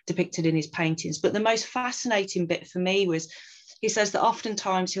depicted in his paintings. But the most fascinating bit for me was, he says that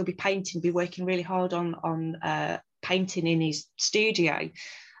oftentimes he'll be working really hard on painting in his studio,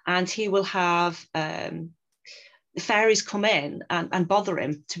 and he will have the fairies come in and bother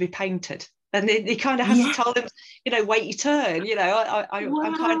him to be painted. And he kind of has to tell them, wait your turn,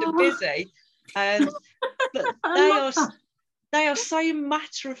 I'm kind of busy. But they are so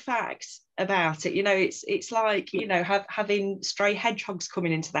matter of fact about it. You know, it's like, you know, having stray hedgehogs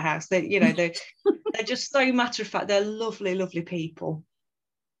coming into the house. They, you know, they're just so matter of fact. They're lovely, lovely people.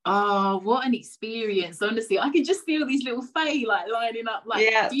 Oh, what an experience. Honestly, I can just feel these little fae like lining up.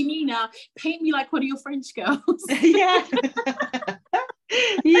 Like, do you mean now paint me like one of your French girls?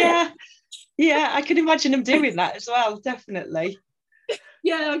 Yeah. Yeah, I can imagine them doing that as well, definitely.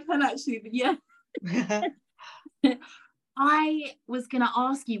 Yeah, I can actually, yeah. I was going to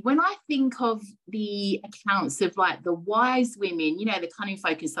ask you, when I think of the accounts of like the wise women, you know, the cunning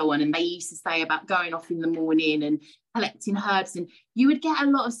folk and so on, and they used to say about going off in the morning and collecting herbs, and you would get a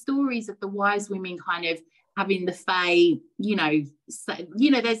lot of stories of the wise women kind of having the fae, you know, so,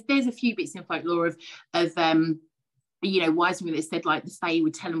 you know, there's a few bits in folklore of you know, wise women that said like the fae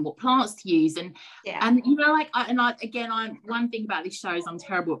would tell them what plants to use, and you know, like I'm one thing about this show is I'm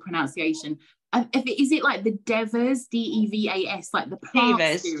terrible at pronunciation. Is it like the Devas, Devas, like the plant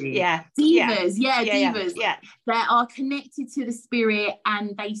Divas, spirit? Divas, Divas. Yeah. That are connected to the spirit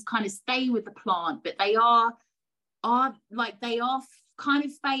and they kind of stay with the plant, but they are kind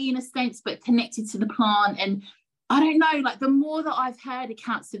of fae in a sense, but connected to the plant. And I don't know, like the more that I've heard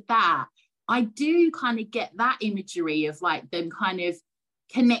accounts of that, I do kind of get that imagery of like them kind of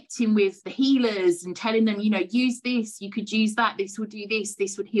connecting with the healers and telling them, you know, use this, you could use that, this would do this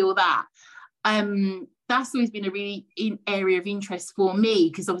would heal that. That's always been a really area of interest for me,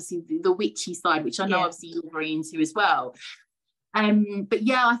 because obviously the witchy side, which I know obviously you're very into as well. But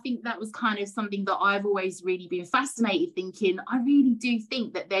yeah, I think that was kind of something that I've always really been fascinated, thinking I really do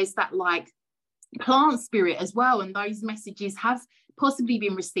think that there's that like plant spirit as well, and those messages have possibly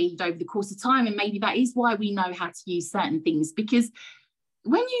been received over the course of time, and maybe that is why we know how to use certain things, because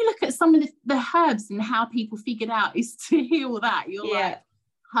when you look at some of the herbs and how people figured out is to heal that, you're like,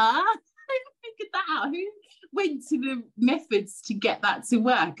 huh? Who figured that out? Who went to the methods to get that to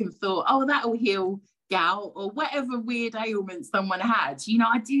work and thought, oh, that'll heal gout or whatever weird ailment someone had? You know,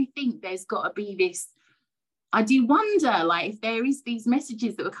 I do think there's got to be this, I do wonder like if there is these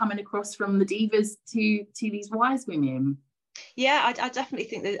messages that were coming across from the divas to these wise women. Yeah, I definitely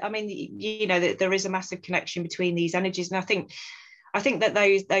think that, I mean, you know, that there is a massive connection between these energies, and I think that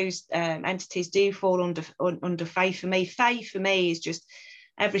those entities do fall under fae for me. Fae for me is just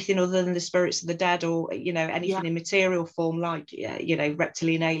everything other than the spirits of the dead, or, you know, anything in material form, like, you know,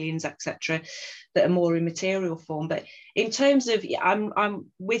 reptilian aliens, etc., that are more in material form. But in terms of, I'm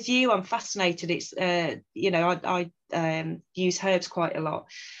with you, I'm fascinated. It's you know, I use herbs quite a lot,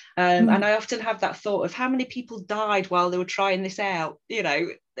 and I often have that thought of how many people died while they were trying this out, you know,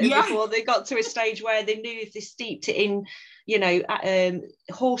 before they got to a stage where they knew if they steeped it in, you know,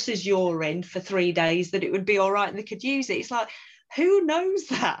 horse's urine for 3 days, that it would be all right and they could use it. It's like, who knows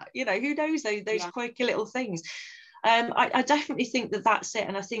that? You know, who knows those quirky little things? I definitely think that that's it.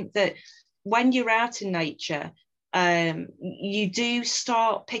 And I think that when you're out in nature, you do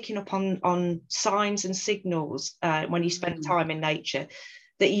start picking up on signs and signals when you spend time in nature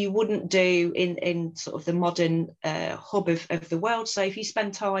that you wouldn't do in sort of the modern hub of the world. So if you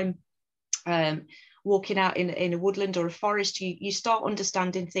spend time walking out in a woodland or a forest, you start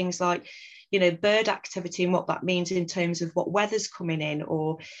understanding things like, you know, bird activity and what that means in terms of what weather's coming in,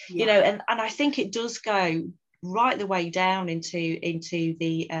 or, you know, and I think it does go right the way down into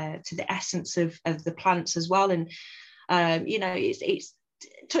the to the essence of the plants as well. And you know, it's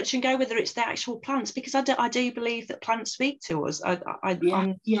touch and go whether it's the actual plants, because I do believe that plants speak to us,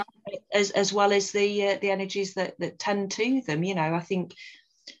 as well as the energies that tend to them. You know, I think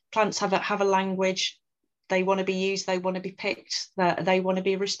plants have a language. They want to be used, they want to be picked, they want to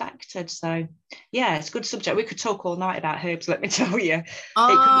be respected. So yeah, it's a good subject. We could talk all night about herbs, let me tell you.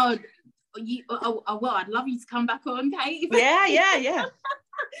 Well, I'd love you to come back on, Kate. Yeah.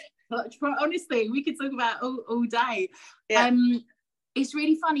 Honestly, we could talk about all day. It's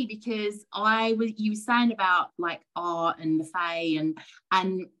really funny because you were saying about like art and the fae,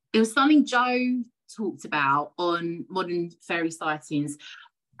 and it was something Joe talked about on Modern Fairy Sightings,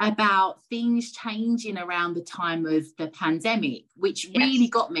 about things changing around the time of the pandemic, which really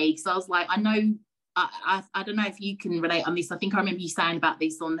got me, because I was like, I know, I don't know if you can relate on this. I think I remember you saying about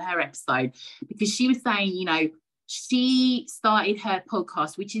this on her episode, because she was saying, you know, she started her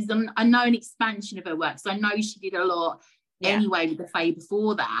podcast, which is an expansion of her work. So I know she did a lot anyway with the Fae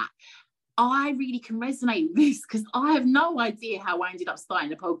before that. I really can resonate with this, because I have no idea how I ended up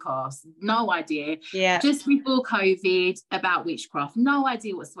starting a podcast. No idea. Just before COVID, about witchcraft. No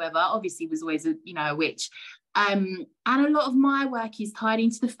idea whatsoever. Obviously was always a witch. And a lot of my work is tied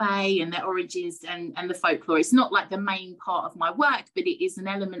into the Fae and their origins and the folklore. It's not like the main part of my work, but it is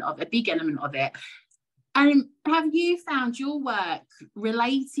a big element of it. Have you found your work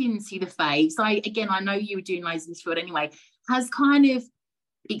relating to the fae? So I know you were doing loads in this field anyway, has kind of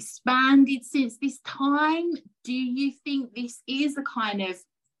expanded since this time? Do you think this is a kind of,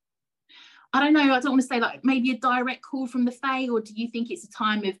 I don't know, I don't want to say like maybe a direct call from the fae, or do you think it's a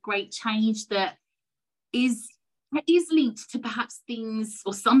time of great change that is linked to perhaps things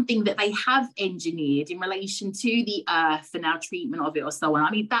or something that they have engineered in relation to the earth and our treatment of it or so on?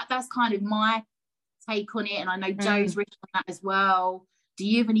 I mean, that's kind of my take on it, and I know Joe's written on that as well. Do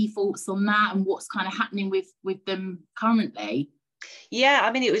you have any thoughts on that and what's kind of happening with them currently? Yeah,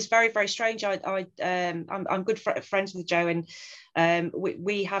 I mean, it was very, very strange. I'm good friends with Joe, and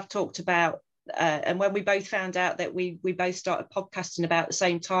we have talked about, and when we both found out that we both started podcasting about the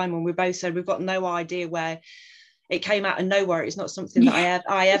same time, and we both said we've got no idea where it came out of nowhere. It's not something that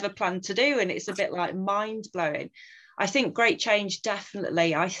I ever planned to do, and it's a bit like mind blowing. I think great change,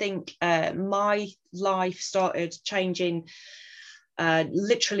 definitely. I think my life started changing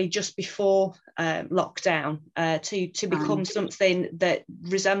literally just before lockdown to become something that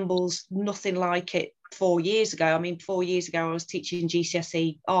resembles nothing like it 4 years ago. I mean, 4 years ago, I was teaching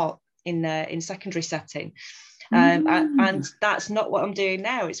GCSE art in secondary setting. And that's not what I'm doing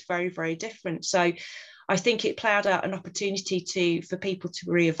now. It's very, very different. So I think it ploughed out an opportunity for people to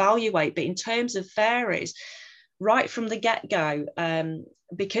reevaluate. But in terms of fairies, right from the get-go,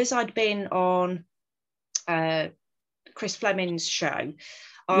 because I'd been on Chris Fleming's show,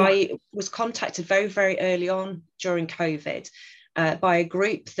 I was contacted very, very early on during COVID by a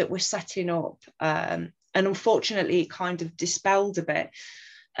group that was setting up, and unfortunately it kind of dispelled a bit,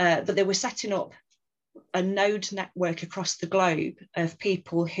 but they were setting up a node network across the globe of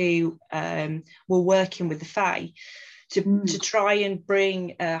people who were working with the Fae to try and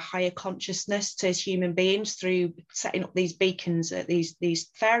bring a higher consciousness to human beings through setting up these beacons, these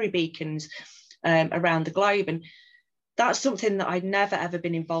fairy beacons around the globe. And that's something that I'd never, ever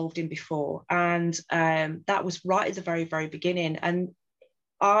been involved in before. And that was right at the very, very beginning. And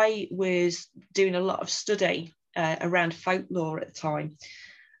I was doing a lot of study around folklore at the time.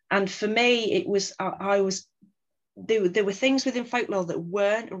 And for me, it was, there were things within folklore that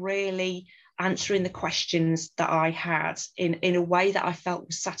weren't really answering the questions that I had in a way that I felt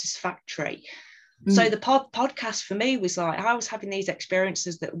was satisfactory. So the podcast for me was like, I was having these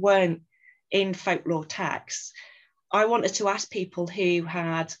experiences that weren't in folklore texts. I wanted to ask people who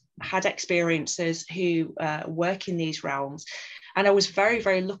had experiences, who work in these realms. And I was very,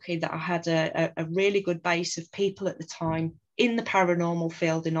 very lucky that I had a really good base of people at the time in the paranormal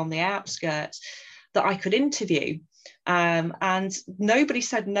field and on the outskirts that I could interview. And nobody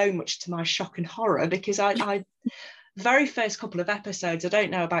said no, much to my shock and horror, because I very first couple of episodes, I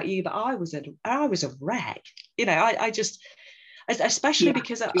don't know about you, but I was a wreck. You know, I just, especially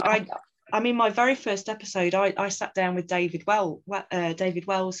because I mean, my very first episode, I sat down with David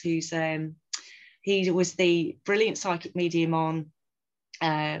Wells, who's he was the brilliant psychic medium on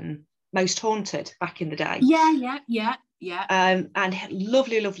Most Haunted back in the day. Yeah. And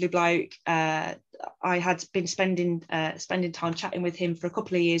lovely bloke. I had been spending time chatting with him for a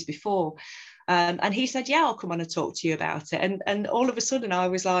couple of years before, and he said, "Yeah, I'll come on and talk to you about it." And all of a sudden, I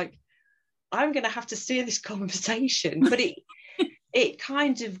was like, "I'm going to have to steer this conversation," but it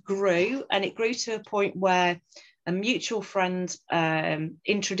kind of grew, and it grew to a point where a mutual friend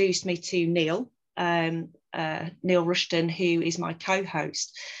introduced me to Neil Rushton, who is my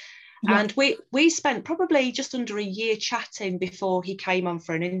co-host. Yeah. And we spent probably just under a year chatting before he came on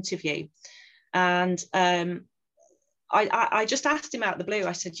for an interview. And I just asked him out of the blue.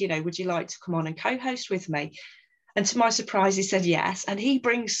 I said, you know, would you like to come on and co-host with me? And to my surprise, he said yes. And he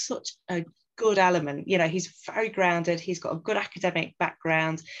brings such a good element. You know, he's very grounded. He's got a good academic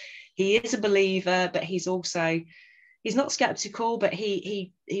background. He is a believer, but he's not skeptical, but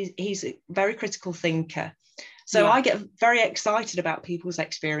he's a very critical thinker. So I get very excited about people's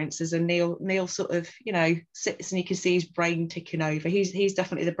experiences, and Neil sort of, you know, sits and you can see his brain ticking over. He's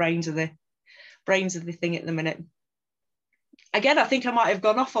definitely the brains of the thing at the minute. Again, I think I might have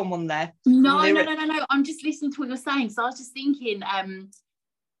gone off on one there. No. I'm just listening to what you're saying. So I was just thinking,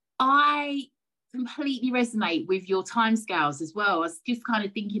 I completely resonate with your timescales as well. I was just kind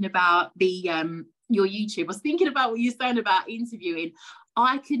of thinking about your YouTube. I was thinking about what you're saying about interviewing.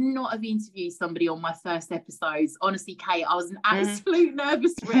 I could not have interviewed somebody on my first episodes. Honestly, Kate, I was an absolute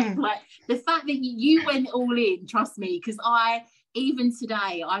nervous wreck. Like the fact that you went all in, trust me, because even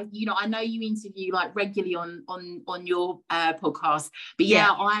today, I know you interview like regularly on your podcast, but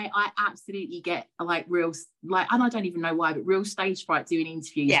I absolutely get like real, like, and I don't even know why, but real stage fright doing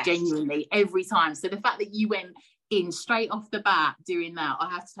interviews genuinely every time. So the fact that you went in straight off the bat doing that. I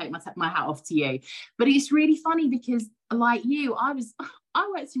have to take my hat off to you. But it's really funny because, like you, I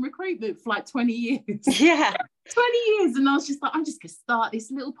worked in recruitment for like 20 years. Yeah. 20 years, and I was just like, I'm just gonna start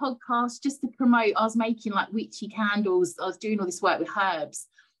this little podcast just to promote. I was making like witchy candles, I was doing all this work with herbs.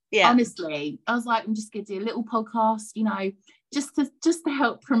 Honestly, I was like, I'm just gonna do a little podcast, you know, just to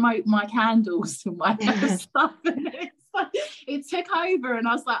help promote my candles and my stuff. And it took over, and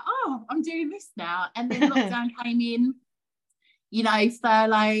I was like, oh, I'm doing this now. And then lockdown came in, you know,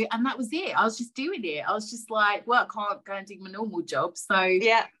 furlough, and that was it. I was just doing it. I was just like, well, I can't go and do my normal job. So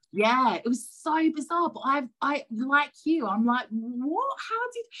yeah, it was so bizarre. But I like you, I'm like, what?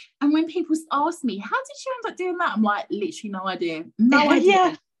 And when people ask me, how did you end up doing that? I'm like, literally no idea. No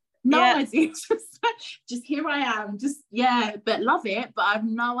idea. No idea. Just here I am. But love it. But I have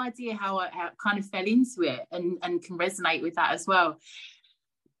no idea how I kind of fell into it and can resonate with that as well.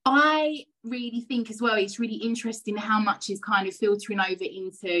 I really think as well, it's really interesting how much is kind of filtering over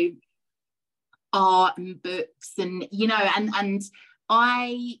into art and books, and, you know, and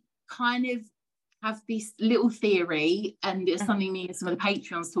I kind of have this little theory, and it's something me and some of the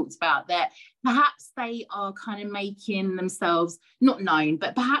Patreons talked about, that perhaps they are kind of making themselves not known,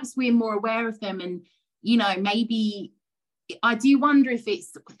 but perhaps we're more aware of them. And, you know, maybe I do wonder if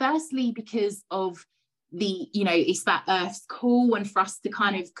it's firstly because of the, you know, it's that Earth's call, and for us to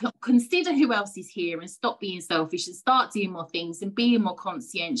kind of consider who else is here and stop being selfish and start doing more things and being more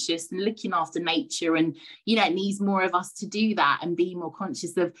conscientious and looking after nature. And, you know, it needs more of us to do that and be more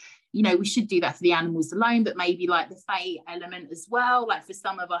conscious of, you know, we should do that for the animals alone, but maybe like the Fae element as well. Like for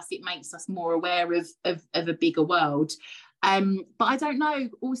some of us, it makes us more aware of a bigger world. But I don't know,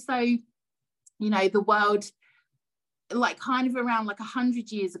 also, you know, the world, like kind of around like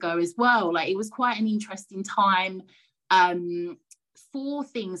 100 years ago as well, like it was quite an interesting time for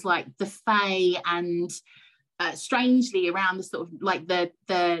things like the Fae, and strangely around the sort of like the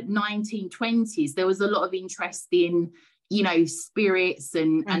 1920s, there was a lot of interest in, you know, spirits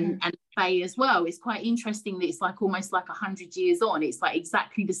and Fae as well. It's quite interesting that it's like almost like 100 years on, it's like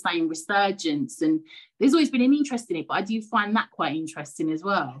exactly the same resurgence, and there's always been an interest in it, but I do find that quite interesting as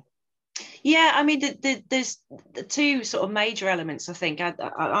well. Yeah, I mean, there's the two sort of major elements, I think, and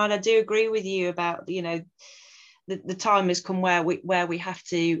I do agree with you about, you know, the time has come where we have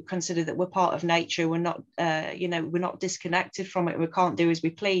to consider that we're part of nature. We're not, you know, we're not disconnected from it. We can't do as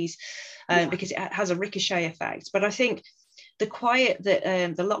we please, because it has a ricochet effect. But I think the quiet that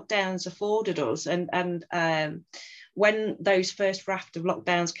the lockdowns afforded us, and when those first raft of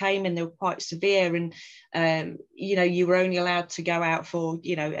lockdowns came in, they were quite severe, and you know, you were only allowed to go out for,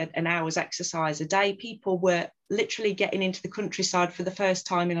 you know, an hour's exercise a day. People were literally getting into the countryside for the first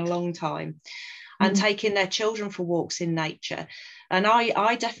time in a long time, and taking their children for walks in nature. And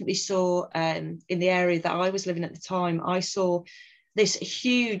I definitely saw, in the area that I was living at the time, I saw this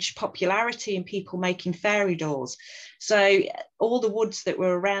huge popularity in people making fairy doors. So all the woods that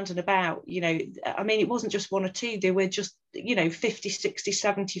were around and about, you know, I mean, it wasn't just one or two, there were just, you know, 50, 60,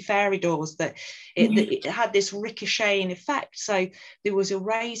 70 fairy doors that it had this ricocheting effect. So there was a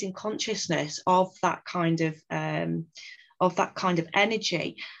raising consciousness of that kind of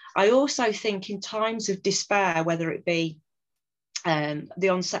energy. I also think in times of despair, whether it be the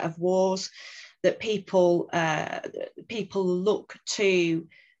onset of wars, that people look to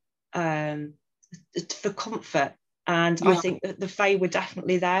for comfort. And I think that the Fae were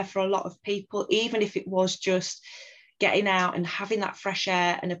definitely there for a lot of people, even if it was just getting out and having that fresh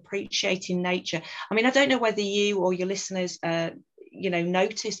air and appreciating nature. I mean, I don't know whether you or your listeners, you know,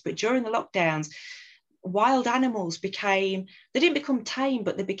 noticed, but during the lockdowns, wild animals they didn't become tame,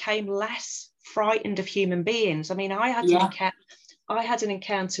 but they became less frightened of human beings. I mean, I had an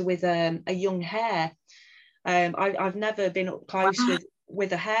encounter with a young hare. I've never been up close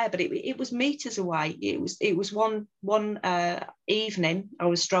with a hare, but it was meters away. It was one evening I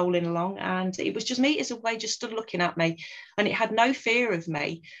was strolling along, and it was just meters away, just stood looking at me, and it had no fear of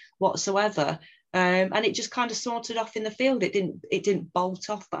me whatsoever. And it just kind of sauntered off in the field. It didn't bolt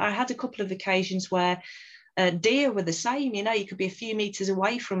off. But I had a couple of occasions where deer were the same. You know, you could be a few meters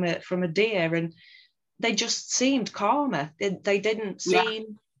away from a deer, and they just seemed calmer. They didn't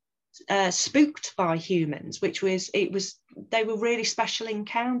seem spooked by humans, they were really special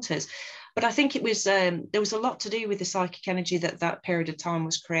encounters. But I think it was there was a lot to do with the psychic energy that period of time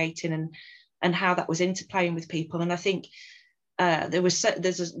was creating, and how that was interplaying with people. And I think there was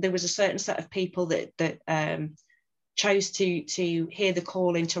a certain set of people that chose to hear the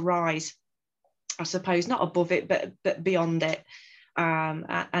calling to rise, I suppose, not above it, but beyond it.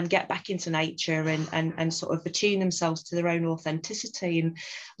 and get back into nature and sort of attune themselves to their own authenticity. And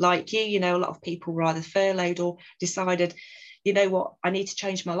like you know, a lot of people were either furloughed or decided, you know what, I need to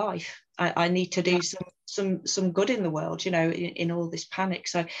change my life. I need to do some good in the world, you know, in all this panic.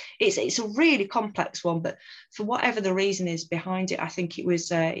 So it's a really complex one, but for whatever the reason is behind it, I think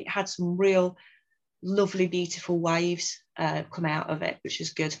it had some real lovely, beautiful waves come out of it, which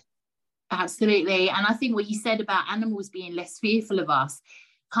is good. Absolutely. And I think what you said about animals being less fearful of us,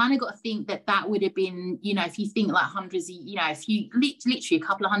 kind of got to think that would have been, you know, if you think like hundreds of, you know, if you literally a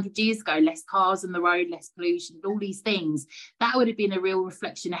couple of 100 years ago, less cars on the road, less pollution, all these things, that would have been a real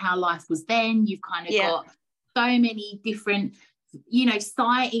reflection of how life was then. You've kind of got so many different, you know,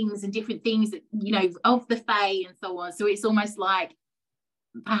 sightings and different things that, you know, of the Fae and so on. So it's almost like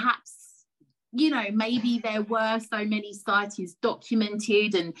perhaps, you know, maybe there were so many sightings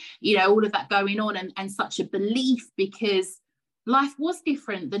documented and, you know, all of that going on and such a belief because life was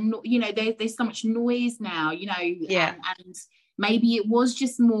different than, you know, there's so much noise now, you know, and maybe it was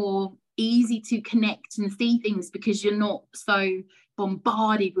just more easy to connect and see things because you're not so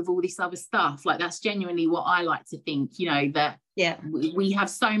bombarded with all this other stuff. Like that's genuinely what I like to think, you know, that we have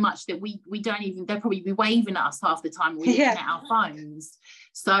so much that we don't even, they'll probably be waving at us half the time when we're looking at our phones.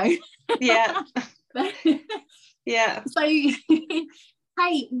 So so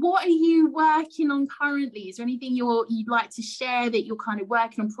hey, what are you working on currently? Is there anything you'd like to share that you're kind of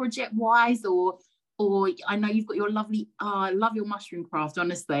working on project wise, or I know you've got your lovely I love your mushroom craft,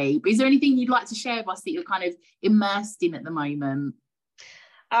 honestly, but is there anything you'd like to share with us that you're kind of immersed in at the moment?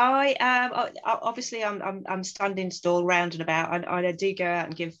 I am obviously I'm standing still round and about, and I do go out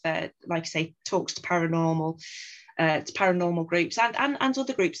and give like I say, talks to paranormal groups and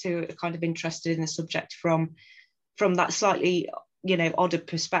other groups who are kind of interested in the subject from that slightly, you know, odder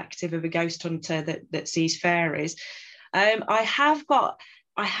perspective of a ghost hunter that sees fairies. I have got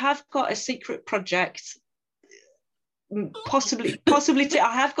a secret project, possibly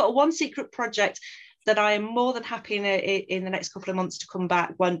I have got one secret project that I am more than happy in the next couple of months to come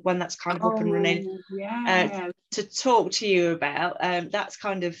back when that's kind of up and running to talk to you about. That's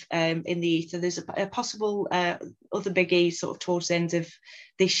kind of in the ether. There's a possible other biggie sort of towards the end of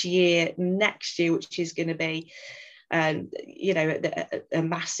this year, next year, which is going to be you know, a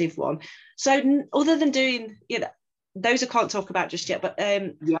massive one. So other than doing, you know, those I can't talk about just yet, but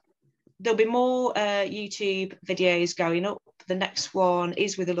there'll be more YouTube videos going up. The next one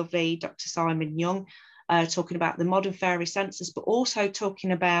is with the lovely Dr. Simon Young, talking about the modern fairy census, but also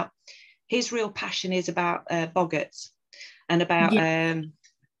talking about his real passion is about boggarts and about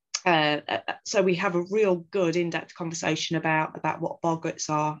so we have a real good in-depth conversation about what boggarts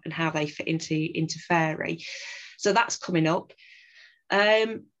are and how they fit into fairy. So that's coming up.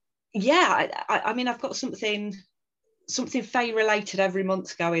 I mean, I've got something Fae related every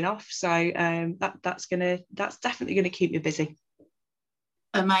month going off, so that's definitely gonna keep me busy.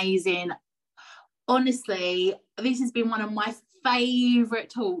 Amazing. Honestly, this has been one of my favorite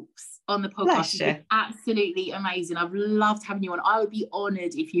talks on the podcast. It's been absolutely amazing. I've loved having you on. I would be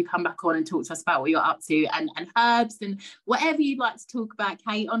honored if you come back on and talk to us about what you're up to and herbs and whatever you'd like to talk about,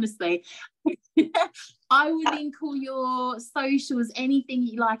 Kate. Honestly, I will link all your socials, anything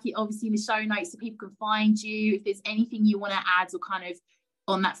you like, it obviously in the show notes so people can find you. If there's anything you want to add or kind of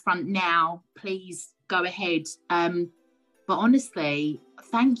on that front now, please go ahead. But honestly,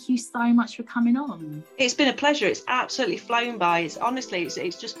 thank you so much for coming on. It's been a pleasure. It's absolutely flown by. It's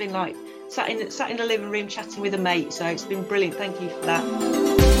just been like sat in the living room chatting with a mate. So it's been brilliant. Thank you for that.